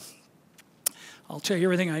said, well, I'll tell you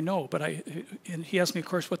everything I know. And he asked me, of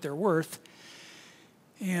course, what they're worth.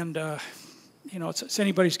 And, you know, it's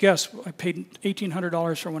anybody's guess. I paid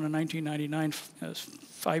 $1,800 for one in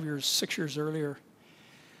 1999, 6 years earlier.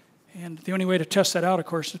 And the only way to test that out, of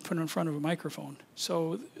course, is put it in front of a microphone.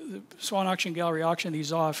 So the Swan Auction Gallery auctioned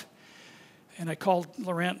these off. And I called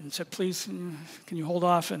Laurent and said, please, can you hold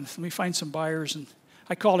off and let me find some buyers? And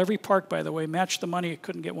I called every park, by the way, matched the money. I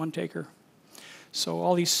couldn't get one taker. So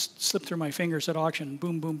all these slipped through my fingers at auction,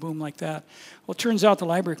 boom, boom, boom, like that. Well, it turns out the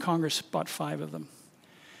Library of Congress bought 5 of them.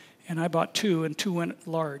 And I bought 2, and 2 went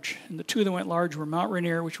large. And the 2 that went large were Mount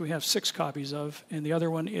Rainier, which we have 6 copies of, and the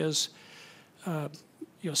other one is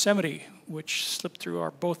Yosemite, which slipped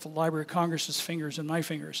through both the Library of Congress's fingers and my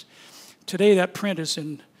fingers. Today, that print is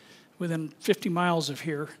within 50 miles of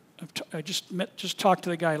here. I just talked to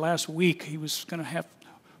the guy last week. He was going to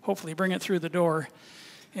hopefully bring it through the door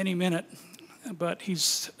any minute. but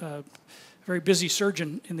he's a very busy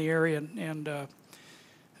surgeon in the area, and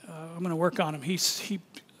I'm going to work on him. He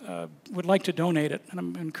would like to donate it, and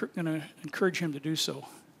I'm going to encourage him to do so.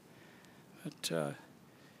 But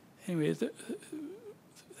anyway,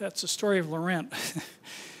 that's the story of Laurent.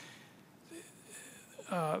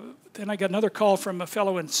 Then I got another call from a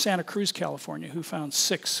fellow in Santa Cruz, California, who found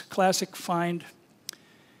 6. Classic find.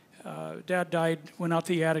 Dad died, went out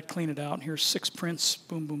the attic, cleaned it out, and here's 6 prints,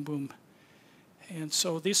 boom, boom, boom. And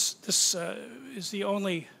so this is the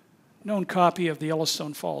only known copy of the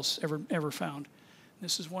Yellowstone Falls ever found.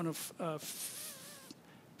 This is one of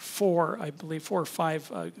 4, I believe, 4 or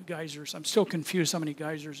 5 geysers. I'm still confused how many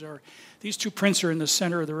geysers there are. These 2 prints are in the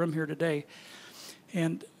center of the room here today.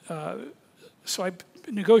 And so I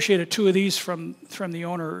negotiated 2 of these from the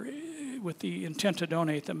owner with the intent to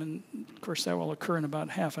donate them, and of course that will occur in about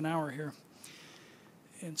half an hour here.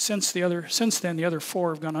 And since then, the other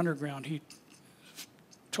 4 have gone underground. He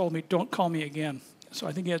told me, "Don't call me again." So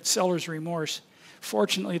I think he had seller's remorse.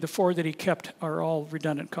 Fortunately, the 4 that he kept are all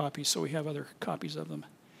redundant copies, so we have other copies of them.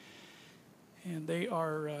 And they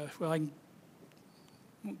are, well, I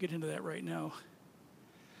won't get into that right now.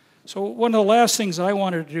 So one of the last things I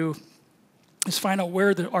wanted to do is find out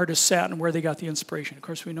where the artist sat and where they got the inspiration. Of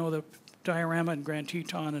course, we know the diorama in Grand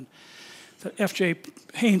Teton and the F.J.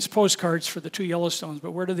 Haynes postcards for the 2 Yellowstones,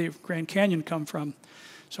 but where did the Grand Canyon come from?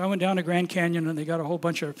 So I went down to Grand Canyon, and they got a whole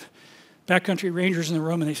bunch of backcountry rangers in the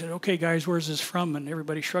room, and they said, "Okay, guys, where's this from?" And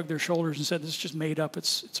everybody shrugged their shoulders and said, "This is just made up.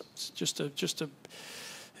 It's just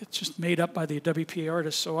made up by the WPA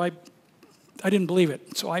artist." So I didn't believe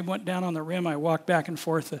it. So I went down on the rim. I walked back and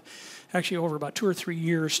forth, actually over about 2 or 3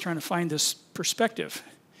 years, trying to find this perspective.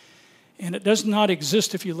 And it does not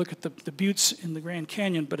exist if you look at the buttes in the Grand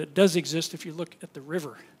Canyon, but it does exist if you look at the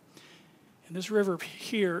river. And this river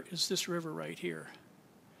here is this river right here.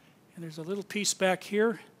 And there's a little piece back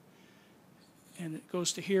here, and it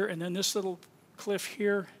goes to here, and then this little cliff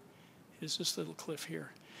here is this little cliff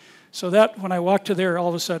here. So that, when I walked to there, all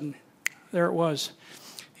of a sudden, there it was.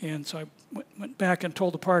 And so I went back and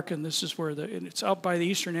told the park, and this is where and it's out by the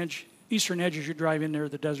eastern edge as you drive in there,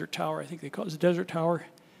 the Desert Tower. I think they call it the Desert Tower.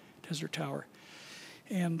 Desert Tower.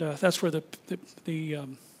 And that's where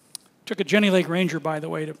took a Jenny Lake Ranger, by the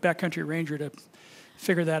way, a backcountry ranger, to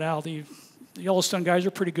figure that out. The Yellowstone guys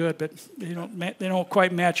are pretty good, but they don't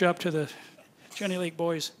quite match up to the Jenny Lake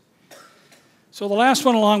boys. So the last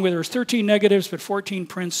one along with, there was 13 negatives, but 14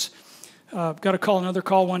 prints. Got another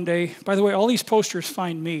call one day. By the way, all these posters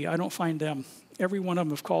find me. I don't find them. Every one of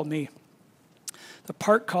them have called me. The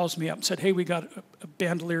park calls me up and said, "Hey, we got a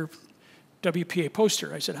Bandelier WPA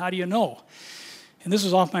poster." I said, "How do you know?" And this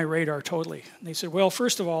was off my radar totally. And they said, "Well,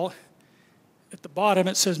 first of all, at the bottom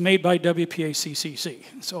it says made by WPA CCC."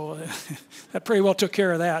 So that pretty well took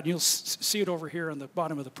care of that. You'll see it over here on the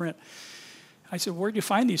bottom of the print. I said, "Where'd you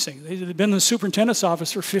find these things?" They'd been in the superintendent's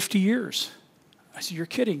office for 50 years. I said, "You're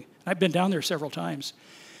kidding." I've been down there several times,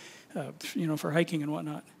 for hiking and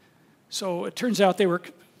whatnot. So it turns out they were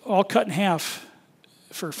all cut in half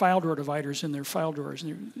for file drawer dividers in their file drawers.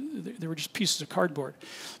 And they were just pieces of cardboard.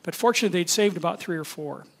 But fortunately, they'd saved about 3 or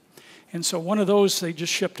 4. And so one of those they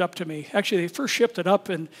just shipped up to me. Actually, they first shipped it up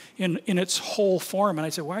in its whole form. And I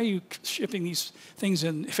said, "Why are you shipping these things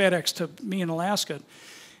in FedEx to me in Alaska?"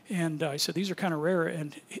 And I said, "These are kind of rare."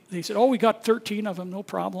 And they said, "Oh, we got 13 of them, no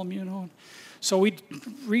problem, So we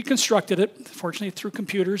reconstructed it, fortunately through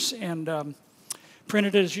computers, and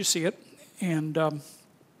printed it as you see it. And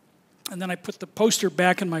then I put the poster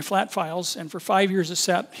back in my flat files, and for 5 years it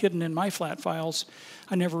sat hidden in my flat files.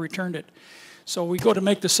 I never returned it. So we go to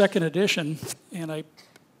make the second edition, and I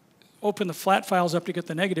open the flat files up to get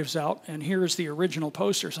the negatives out, and here's the original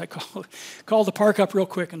posters. I called the park up real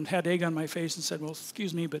quick and had egg on my face and said, "Well,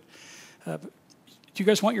 excuse me, but do you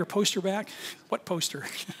guys want your poster back?" "What poster?"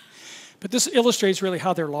 But this illustrates really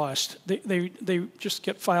how they're lost. They just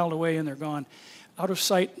get filed away and they're gone. Out of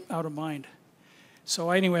sight, out of mind.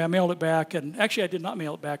 So anyway, I mailed it back, and actually I did not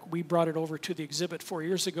mail it back. We brought it over to the exhibit 4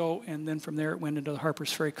 years ago, and then from there it went into the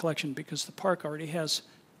Harper's Ferry collection because the park already has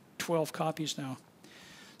 12 copies now.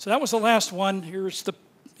 So that was the last one. Here's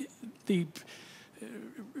the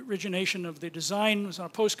origination of the design. It was on a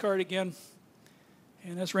postcard again.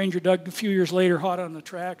 And that's Ranger Doug a few years later, hot on the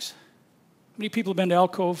tracks. How many people have been to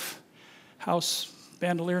Alcove House,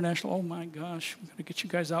 Bandelier National? Oh my gosh, I'm going to get you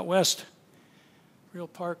guys out west. Real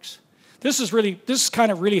parks. This is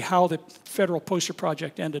kind of really how the federal poster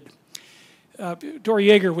project ended. Dora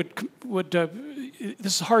Yeager would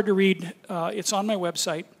this is hard to read. It's on my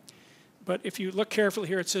website, but if you look carefully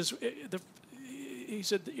here, it says, he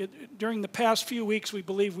said, "During the past few weeks, we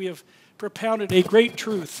believe we have propounded a great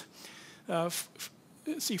truth.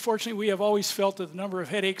 See, fortunately, we have always felt that the number of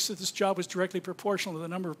headaches of this job was directly proportional to the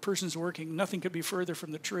number of persons working. Nothing could be further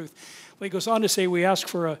from the truth. Well, he goes on to say we ask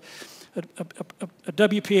for a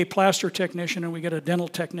WPA plaster technician and we get a dental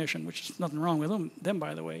technician, which is nothing wrong with them,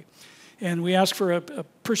 by the way. And we ask for a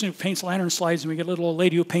person who paints lantern slides, and we get a little old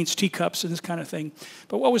lady who paints teacups and this kind of thing.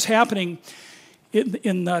 But what was happening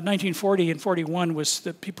in 1940 and 41 was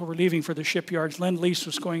that people were leaving for the shipyards. Lend-Lease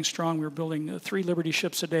was going strong. We were building 3 Liberty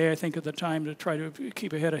ships a day, I think, at the time to try to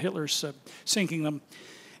keep ahead of Hitler's sinking them.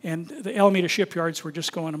 And the Alameda shipyards were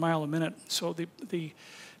just going a mile a minute. So the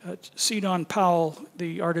Cedon Powell,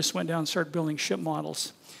 the artist, went down and started building ship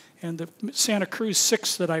models. And the Santa Cruz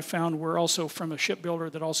 6 that I found were also from a shipbuilder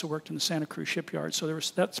that also worked in the Santa Cruz shipyard. So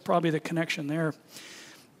that's probably the connection there.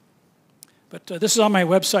 But this is on my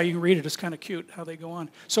website. You can read it. It's kind of cute how they go on.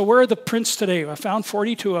 So where are the prints today? I found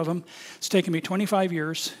 42 of them. It's taken me 25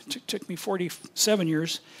 years. It took me 47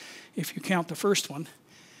 years if you count the first one.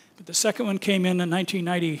 But the second one came in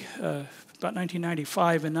 1990, about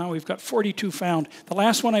 1995, and now we've got 42 found. The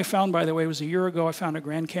last one I found, by the way, was a year ago. I found a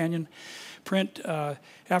Grand Canyon print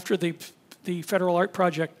after the Federal Art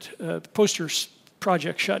Project posters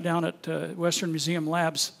project shut down at Western Museum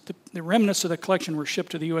Labs. The remnants of the collection were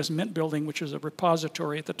shipped to the U.S. Mint Building, which was a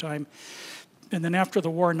repository at the time. And then after the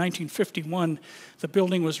war in 1951, the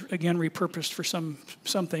building was again repurposed for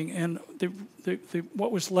something. And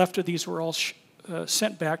what was left of these were all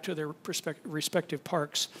sent back to their respective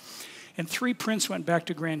parks. And 3 prints went back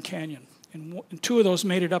to Grand Canyon. And 2 of those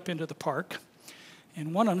made it up into the park.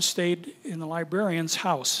 And one of them stayed in the librarian's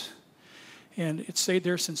house. And it stayed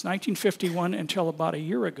there since 1951 until about a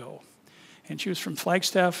year ago. And she was from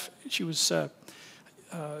Flagstaff. She was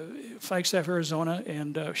Flagstaff, Arizona,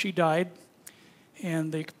 and she died.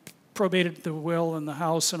 And they probated the will and the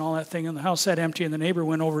house and all that thing. And the house sat empty, and the neighbor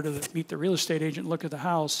went over to meet the real estate agent and look at the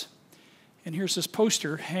house. And here's this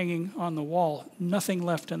poster hanging on the wall. Nothing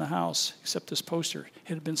left in the house except this poster. It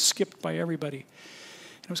had been skipped by everybody.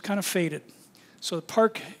 And it was kind of faded. So the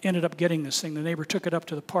park ended up getting this thing. The neighbor took it up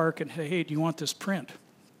to the park and said, hey, do you want this print?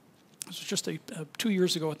 This was just 2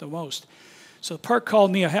 years ago at the most. So the park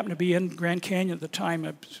called me. I happened to be in Grand Canyon at the time.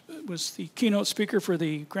 I was the keynote speaker for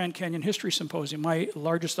the Grand Canyon History Symposium, my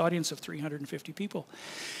largest audience of 350 people.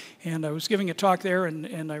 And I was giving a talk there,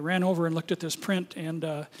 and I ran over and looked at this print,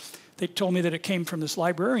 and they told me that it came from this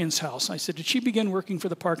librarian's house. I said, did she begin working for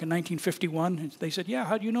the park in 1951? And they said, yeah,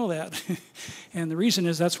 how do you know that? And the reason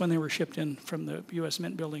is that's when they were shipped in from the U.S.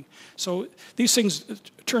 Mint Building. So these things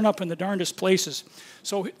turn up in the darndest places.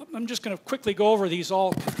 So I'm just going to quickly go over these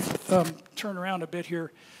all, turn around a bit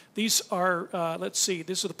here. These are, let's see,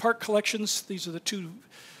 these are the park collections. These are the 2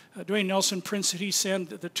 Dwayne Nelson prints that he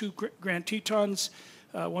sent, the 2 Grand Tetons.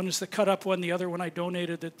 One is the cut-up one. The other one I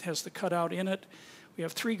donated that has the cutout in it. We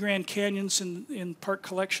have 3 Grand Canyons in park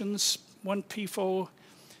collections, 1 PFO,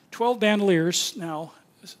 12 bandoliers now.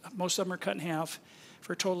 Most of them are cut in half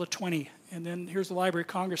for a total of 20. And then here's the Library of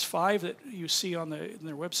Congress 5 that you see on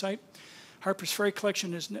their website. Harper's Ferry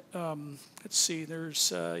collection is, let's see, there's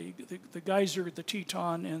the Geyser, the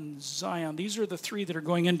Teton, and Zion. These are the 3 that are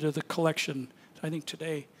going into the collection, I think,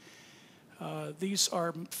 today. These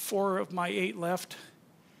are 4 of my 8 left.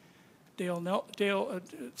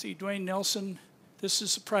 Dwayne Nelson. This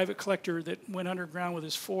is a private collector that went underground with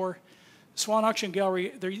his 4. Swan Auction Gallery,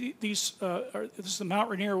 this is the Mount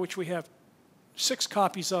Rainier, which we have 6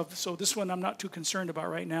 copies of, so this one I'm not too concerned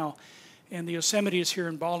about right now. And the Yosemite is here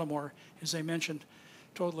in Baltimore, as I mentioned,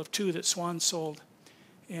 total of 2 that Swan sold.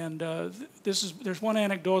 And there's one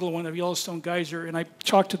anecdotal one of Yellowstone Geyser, and I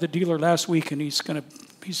talked to the dealer last week, and he's gonna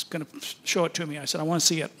show it to me. I said, I want to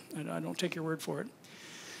see it. I don't take your word for it.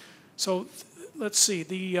 So let's see,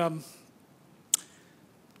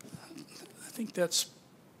 I think that's,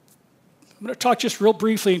 I'm going to talk just real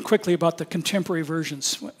briefly and quickly about the contemporary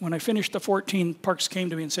versions. When I finished the 14, Parks came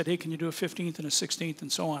to me and said, hey, can you do a 15th and a 16th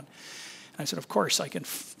and so on? And I said, of course, I can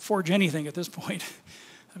forge anything at this point.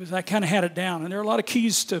 Because I kind of had it down. And there are a lot of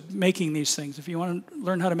keys to making these things. If you want to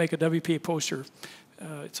learn how to make a WPA poster,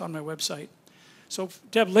 it's on my website. So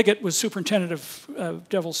Deb Liggett was superintendent of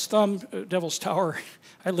Devil's Tower.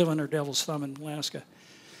 I live under Devil's Thumb in Alaska.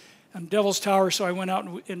 On Devil's Tower, so I went out,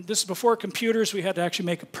 and this is before computers. We had to actually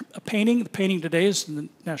make a painting. The painting today is in the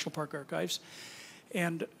National Park Archives.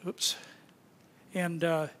 And,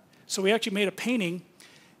 so we actually made a painting,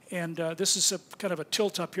 and this is kind of a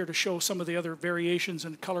tilt up here to show some of the other variations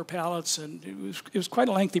and color palettes, and it was quite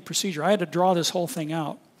a lengthy procedure. I had to draw this whole thing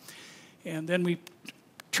out. And then we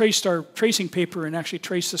traced our tracing paper and actually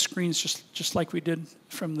traced the screens just like we did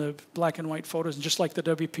from the black and white photos, and just like the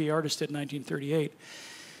WPA artist did in 1938.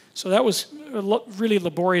 So that was really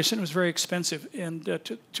laborious, and it was very expensive. And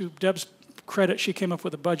to Deb's credit, she came up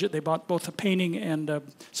with a budget. They bought both a painting and a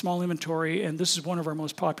small inventory, and this is one of our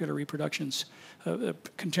most popular reproductions,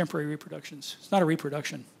 contemporary reproductions. It's not a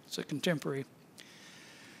reproduction, it's a contemporary.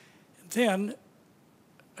 Then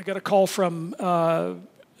I got a call from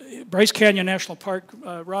Bryce Canyon National Park.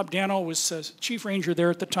 Rob Dano was chief ranger there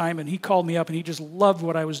at the time, and he called me up, and he just loved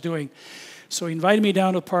what I was doing. So he invited me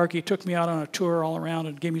down to the park. He took me out on a tour all around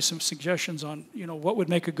and gave me some suggestions on, what would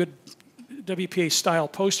make a good WPA style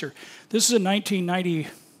poster. This is a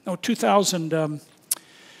 2001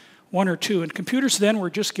 or 2, and computers then were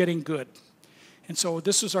just getting good. And so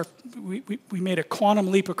this was we made a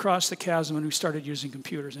quantum leap across the chasm when we started using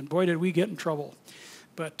computers, and boy did we get in trouble.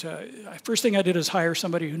 But first thing I did is hire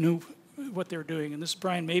somebody who knew what they were doing, and this is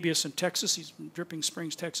Brian Mabius in Texas. He's from Dripping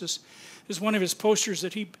Springs, Texas. This is one of his posters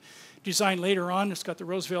that he designed later on. It's got the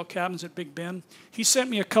Roosevelt cabins at Big Bend. He sent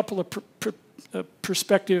me a couple of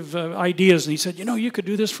perspective ideas, and he said, you could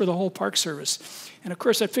do this for the whole Park Service. And of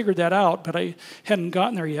course I figured that out, but I hadn't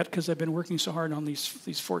gotten there yet because I've been working so hard on these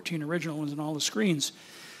 14 original ones and all the screens.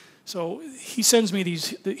 So he sends me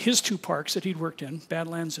his 2 parks that he'd worked in,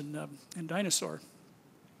 Badlands and Dinosaur.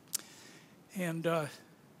 And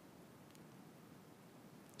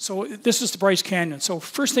so this is the Bryce Canyon. So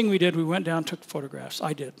first thing we did, we went down and took photographs.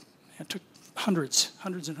 I did. I took hundreds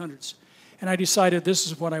and hundreds. And I decided this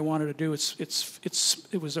is what I wanted to do.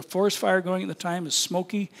 It was a forest fire going at the time. It was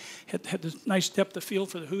smoky. Had the nice depth of field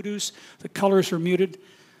for the hoodoos. The colors were muted.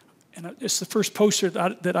 And it's the first poster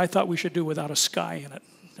that I thought we should do without a sky in it.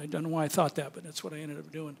 I don't know why I thought that, but that's what I ended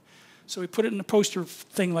up doing. So we put it in a poster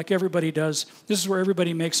thing like everybody does. This is where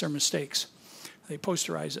everybody makes their mistakes. They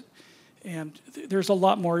posterize it. And there's a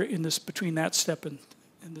lot more in this between that step and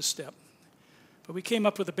this step. But we came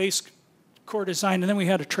up with a base core design, and then we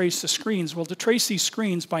had to trace the screens. Well, to trace these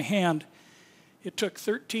screens by hand, it took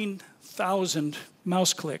 13,000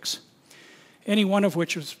 mouse clicks, any one of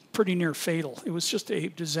which was pretty near fatal. It was just a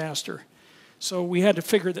disaster. So we had to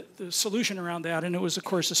figure the solution around that, and it was, of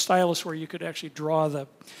course, a stylus where you could actually draw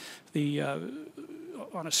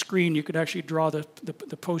on a screen, you could actually draw the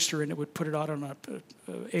poster, and it would put it out on a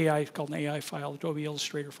AI, called an AI file, Adobe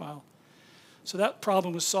Illustrator file. So that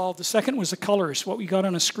problem was solved. The second was the colors. What we got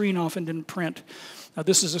on a screen often didn't print. Now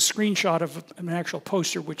this is a screenshot of an actual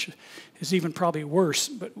poster, which is even probably worse,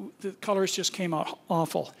 but the colors just came out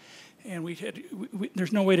awful. And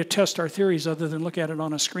there's no way to test our theories other than look at it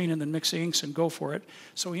on a screen and then mix the inks and go for it.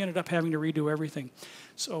 So we ended up having to redo everything.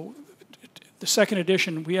 So the second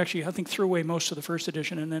edition, we actually, I think, threw away most of the first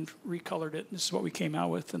edition and then recolored it. This is what we came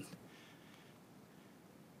out with.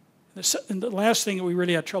 And the last thing that we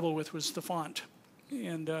really had trouble with was the font.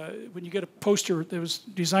 And when you get a poster that was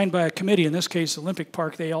designed by a committee, in this case, Olympic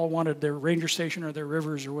Park, they all wanted their ranger station or their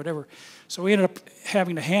rivers or whatever. So we ended up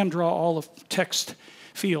having to hand draw all the text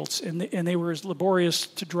fields, and they were as laborious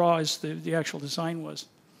to draw as the actual design was.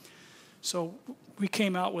 So we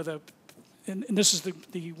came out with and this is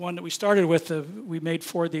the one that we started with, we made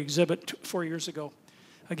for the exhibit 4 years ago.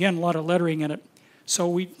 Again, a lot of lettering in it. So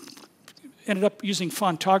we ended up using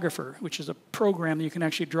Fontographer, which is a program that you can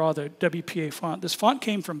actually draw the WPA font. This font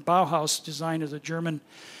came from Bauhaus, designed as a German,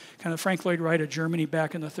 kind of Frank Lloyd Wright of Germany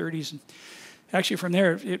back in the 30s. And actually from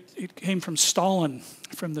there, it came from Stalin,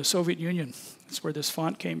 from the Soviet Union. That's where this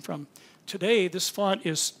font came from. Today, this font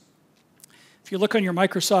is, if you look on your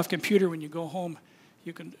Microsoft computer when you go home,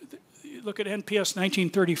 you can look at NPS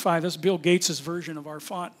 1935. That's Bill Gates' version of our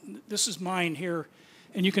font. This is mine here.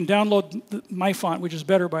 And you can download my font, which is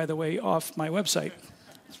better, by the way, off my website.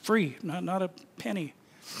 It's free, not a penny.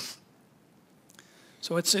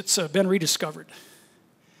 So it's been rediscovered.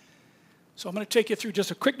 So I'm going to take you through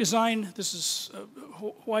just a quick design. This is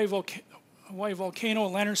Hawaii Volcano,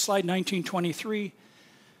 Lantern Slide, 1923.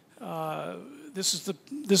 This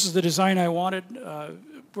is the design I wanted.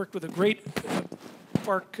 Worked with a great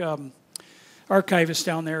park archivist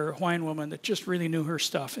down there, a Hawaiian woman that just really knew her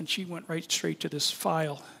stuff, and she went right straight to this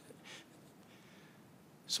file.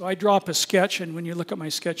 So I drop a sketch, and when you look at my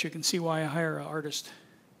sketch, you can see why I hire an artist.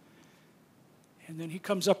 And then he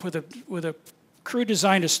comes up with a crude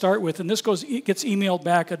design to start with, and this gets emailed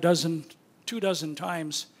back 24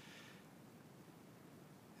 times.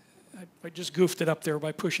 I just goofed it up there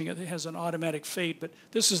by pushing it. It has an automatic fade, but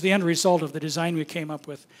this is the end result of the design we came up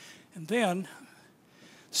with. And then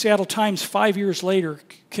Seattle Times, 5 years later,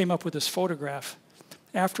 came up with this photograph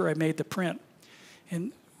after I made the print.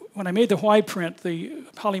 And when I made the Hawaii print, the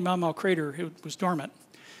Halemaumau crater, it was dormant.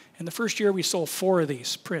 And the first year we sold 4 of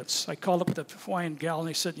these prints. I called up the Hawaiian gal and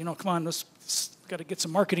they said, come on, let's got to get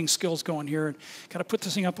some marketing skills going here and got to put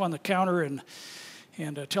this thing up on the counter. And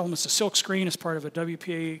and tell them it's a silk screen as part of a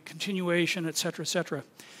WPA continuation, et cetera, et cetera.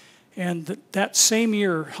 And that same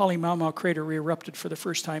year, Hale Maumau crater re-erupted for the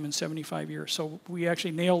first time in 75 years. So we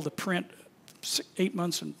actually nailed the print 8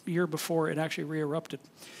 months and a year before it actually re-erupted.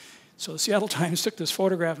 So the Seattle Times took this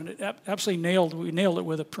photograph and it absolutely we nailed it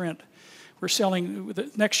with a print. We're selling,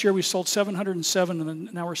 next year we sold 707, and then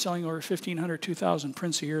now we're selling over 1,500, 2,000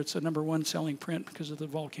 prints a year. It's the #1 selling print because of the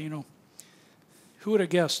volcano. Who would have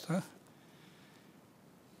guessed, huh?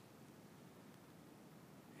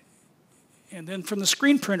 And then from the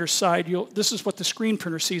screen printer side, this is what the screen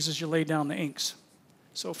printer sees as you lay down the inks.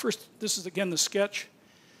 So first, this is again the sketch.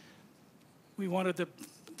 We wanted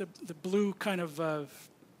the blue kind of,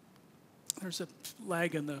 there's a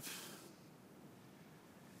lag in the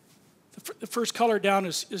first color down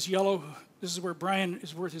is yellow. This is where Brian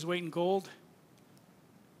is worth his weight in gold.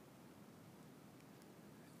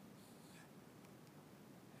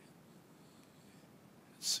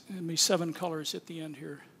 It's going to be 7 colors at the end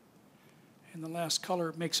here. And the last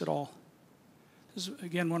color makes it all. This is,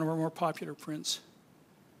 again, one of our more popular prints.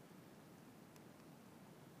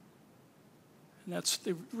 And that's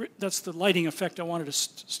the lighting effect I wanted to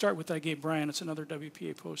start with that I gave Brian. It's another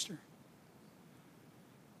WPA poster.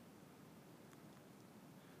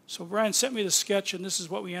 So Brian sent me the sketch, and this is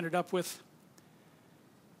what we ended up with.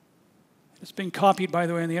 It's been copied, by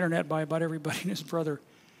the way, on the internet by about everybody and his brother.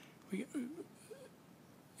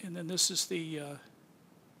 And then this is the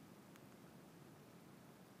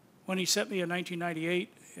one he sent me in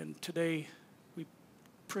 1998, and today we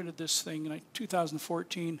printed this thing in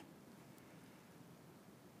 2014.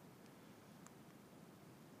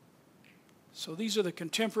 So these are the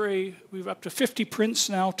contemporary. We've up to 50 prints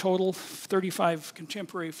now total, 35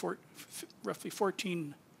 contemporary, roughly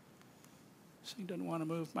 14. So he doesn't want to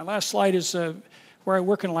move. My last slide is where I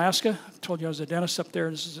work in Alaska. I told you I was a dentist up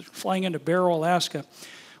there. This is flying into Barrow, Alaska.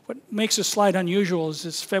 What makes this slide unusual is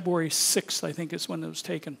it's February 6th, I think is when it was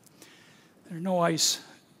taken. There's no ice.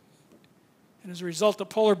 And as a result, the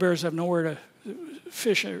polar bears have nowhere to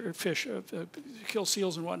kill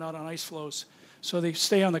seals and whatnot on ice floes. So they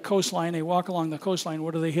stay on the coastline, they walk along the coastline.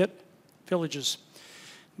 What do they hit? Villages.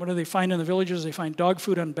 What do they find in the villages? They find dog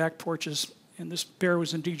food on back porches. And this bear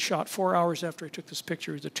was indeed shot 4 hours after I took this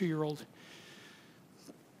picture. He was a 2-year-old.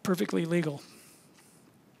 Perfectly legal.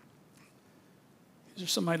 These are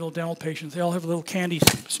some of my little dental patients. They all have little candy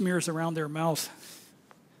smears around their mouth.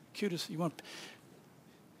 Cutest you want.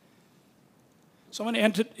 So I'm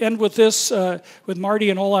going to end with this, with Marty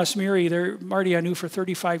and Olaus Miri. Marty I knew for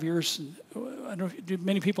 35 years. I don't know, do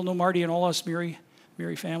many people know Marty and Olaus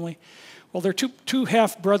Miri family? Well, they're two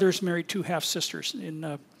half-brothers married 2 half-sisters.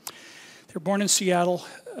 They're born in Seattle,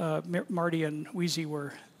 Marty and Wheezy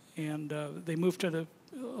were, and they moved to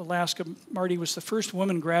Alaska. Marty was the first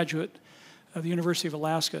woman graduate of the University of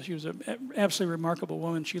Alaska. She was an absolutely remarkable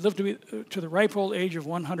woman. She lived to the ripe old age of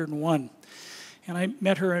 101. And I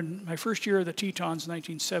met her in my first year of the Tetons in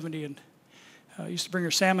 1970, and I used to bring her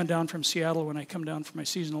salmon down from Seattle when I come down for my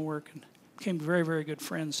seasonal work, and became very, very good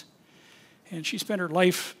friends. And she spent her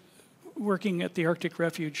life working at the Arctic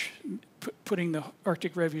Refuge, putting the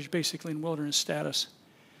Arctic Refuge basically in wilderness status,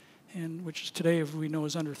 and which is today, as we know,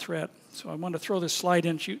 is under threat. So I wanted to throw this slide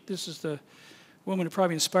in. This is the woman who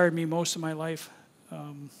probably inspired me most of my life.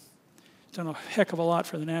 Done a heck of a lot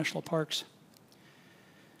for the national parks.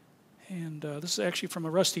 And this is actually from a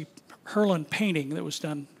Rusty Herlin painting that was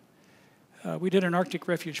done. We did an Arctic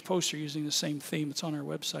Refuge poster using the same theme. It's on our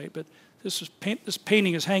website. But this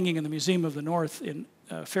painting is hanging in the Museum of the North in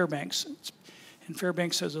Fairbanks. And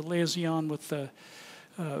Fairbanks has a liaison with the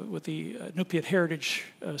Inupiat Heritage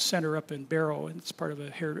Center up in Barrow, and it's part of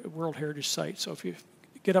a World Heritage Site. So if you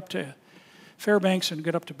get up to Fairbanks and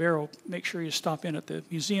get up to Barrow, make sure you stop in at the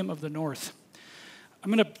Museum of the North.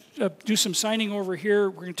 I'm going to do some signing over here.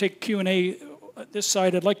 We're going to take Q&A at this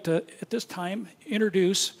side. I'd like to, at this time,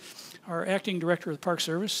 introduce our Acting Director of the Park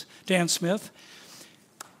Service, Dan Smith.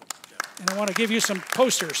 And I want to give you some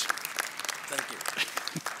posters. Thank you.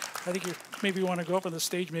 I think you maybe want to go up on the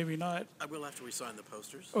stage, maybe not. I will after we sign the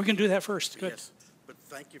posters. Oh, we can do that first. Good. Yes, but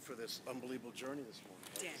thank you for this unbelievable journey this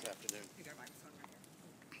morning, this afternoon. You got a microphone right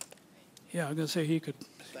here. Yeah, I'm going to say he could.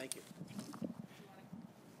 Thank you.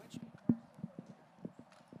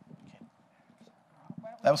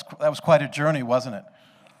 That was quite a journey, wasn't it?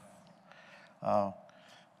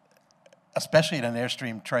 Especially in an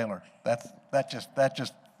Airstream trailer. That's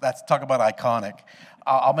talk about iconic.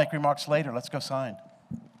 I'll make remarks later. Let's go sign.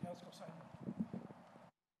 Yeah, let's go sign.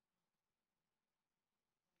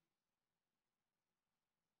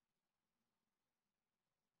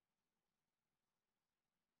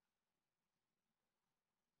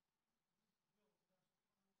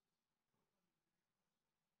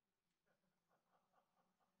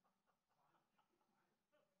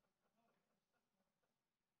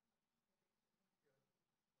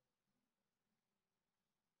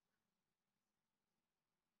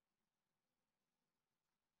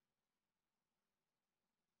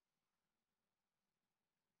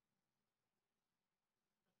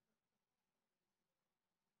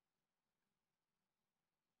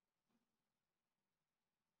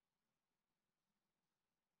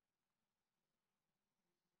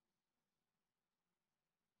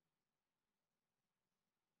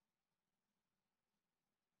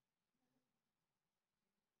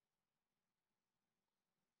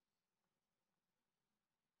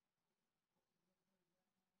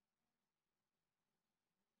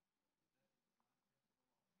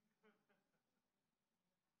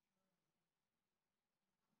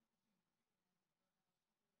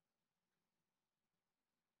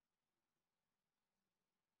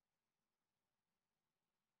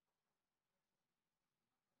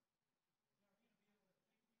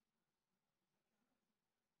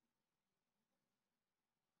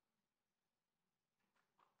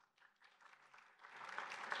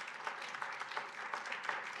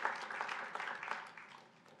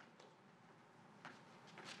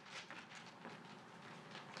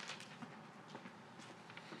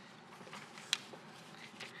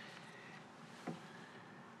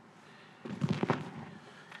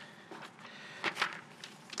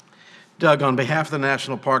 Doug, on behalf of the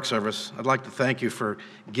National Park Service, I'd like to thank you for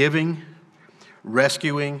giving,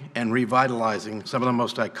 rescuing, and revitalizing some of the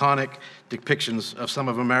most iconic depictions of some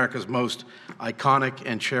of America's most iconic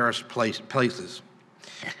and cherished places.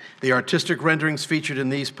 The artistic renderings featured in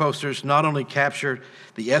these posters not only captured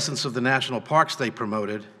the essence of the national parks they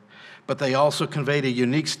promoted, but they also conveyed a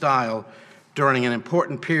unique style during an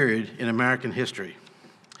important period in American history.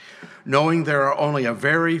 Knowing there are only a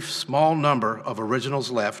very small number of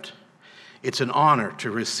originals left, it's an honor to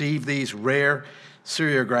receive these rare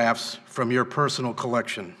seriographs from your personal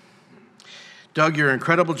collection. Doug, your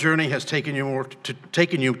incredible journey has taken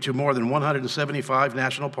you to more than 175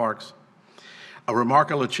 national parks, a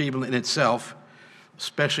remarkable achievement in itself,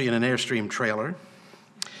 especially in an Airstream trailer.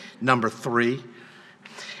 Number 3,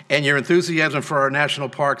 and your enthusiasm for our national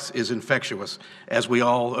parks is infectious, as we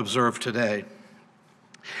all observe today.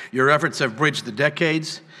 Your efforts have bridged the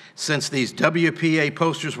decades since these WPA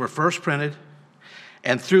posters were first printed,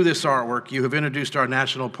 and through this artwork, you have introduced our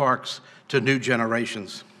national parks to new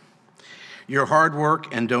generations. Your hard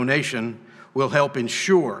work and donation will help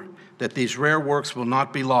ensure that these rare works will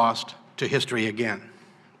not be lost to history again.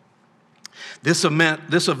 This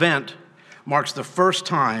event marks the first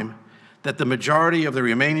time that the majority of the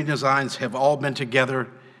remaining designs have all been together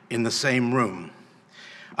in the same room.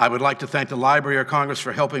 I would like to thank the Library of Congress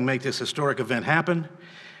for helping make this historic event happen,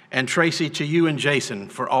 and Tracy, to you and Jason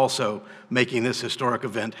for also making this historic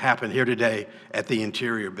event happen here today at the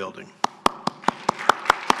Interior Building.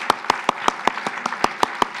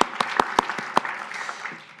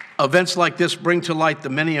 Events like this bring to light the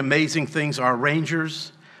many amazing things our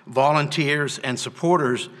rangers, volunteers, and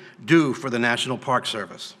supporters do for the National Park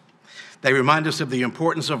Service. They remind us of the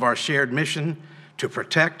importance of our shared mission to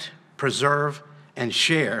protect, preserve, and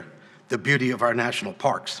share the beauty of our national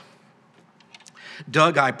parks.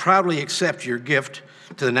 Doug, I proudly accept your gift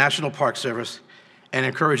to the National Park Service and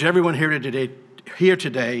encourage everyone here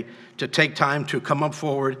today to take time to come up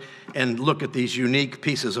forward and look at these unique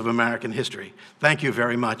pieces of American history. Thank you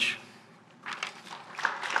very much.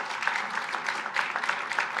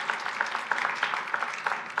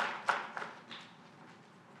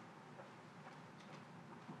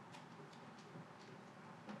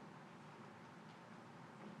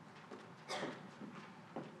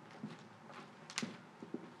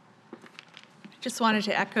 Just wanted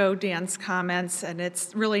to echo Dan's comments, and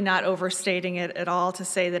it's really not overstating it at all to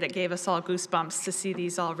say that it gave us all goosebumps to see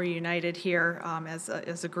these all reunited here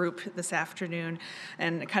as a group this afternoon.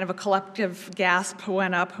 And kind of a collective gasp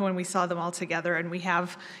went up when we saw them all together, and we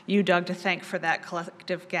have you, Doug, to thank for that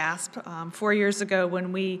collective gasp. 4 years ago,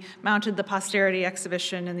 when we mounted the Posterity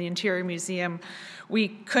exhibition in the Interior Museum, we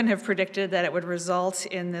couldn't have predicted that it would result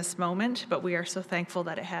in this moment, but we are so thankful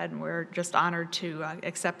that it had, and we're just honored to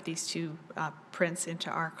accept these two prints into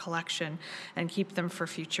our collection and keep them for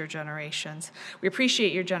future generations. We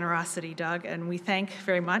appreciate your generosity, Doug, and we thank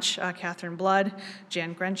very much Catherine Blood,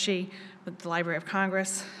 Jan Grenche with the Library of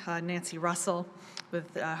Congress, Nancy Russell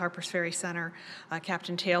with Harpers Ferry Center,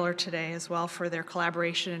 Captain Taylor today as well for their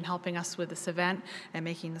collaboration in helping us with this event and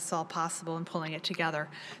making this all possible and pulling it together.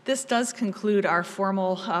 This does conclude our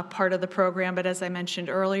formal part of the program, but as I mentioned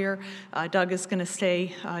earlier, Doug is going to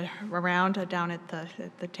stay around down at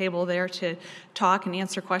the table there to talk and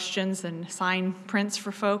answer questions and sign prints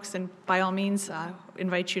for folks, and by all means,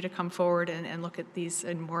 invite you to come forward and look at these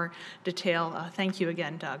in more detail. Thank you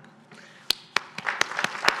again, Doug.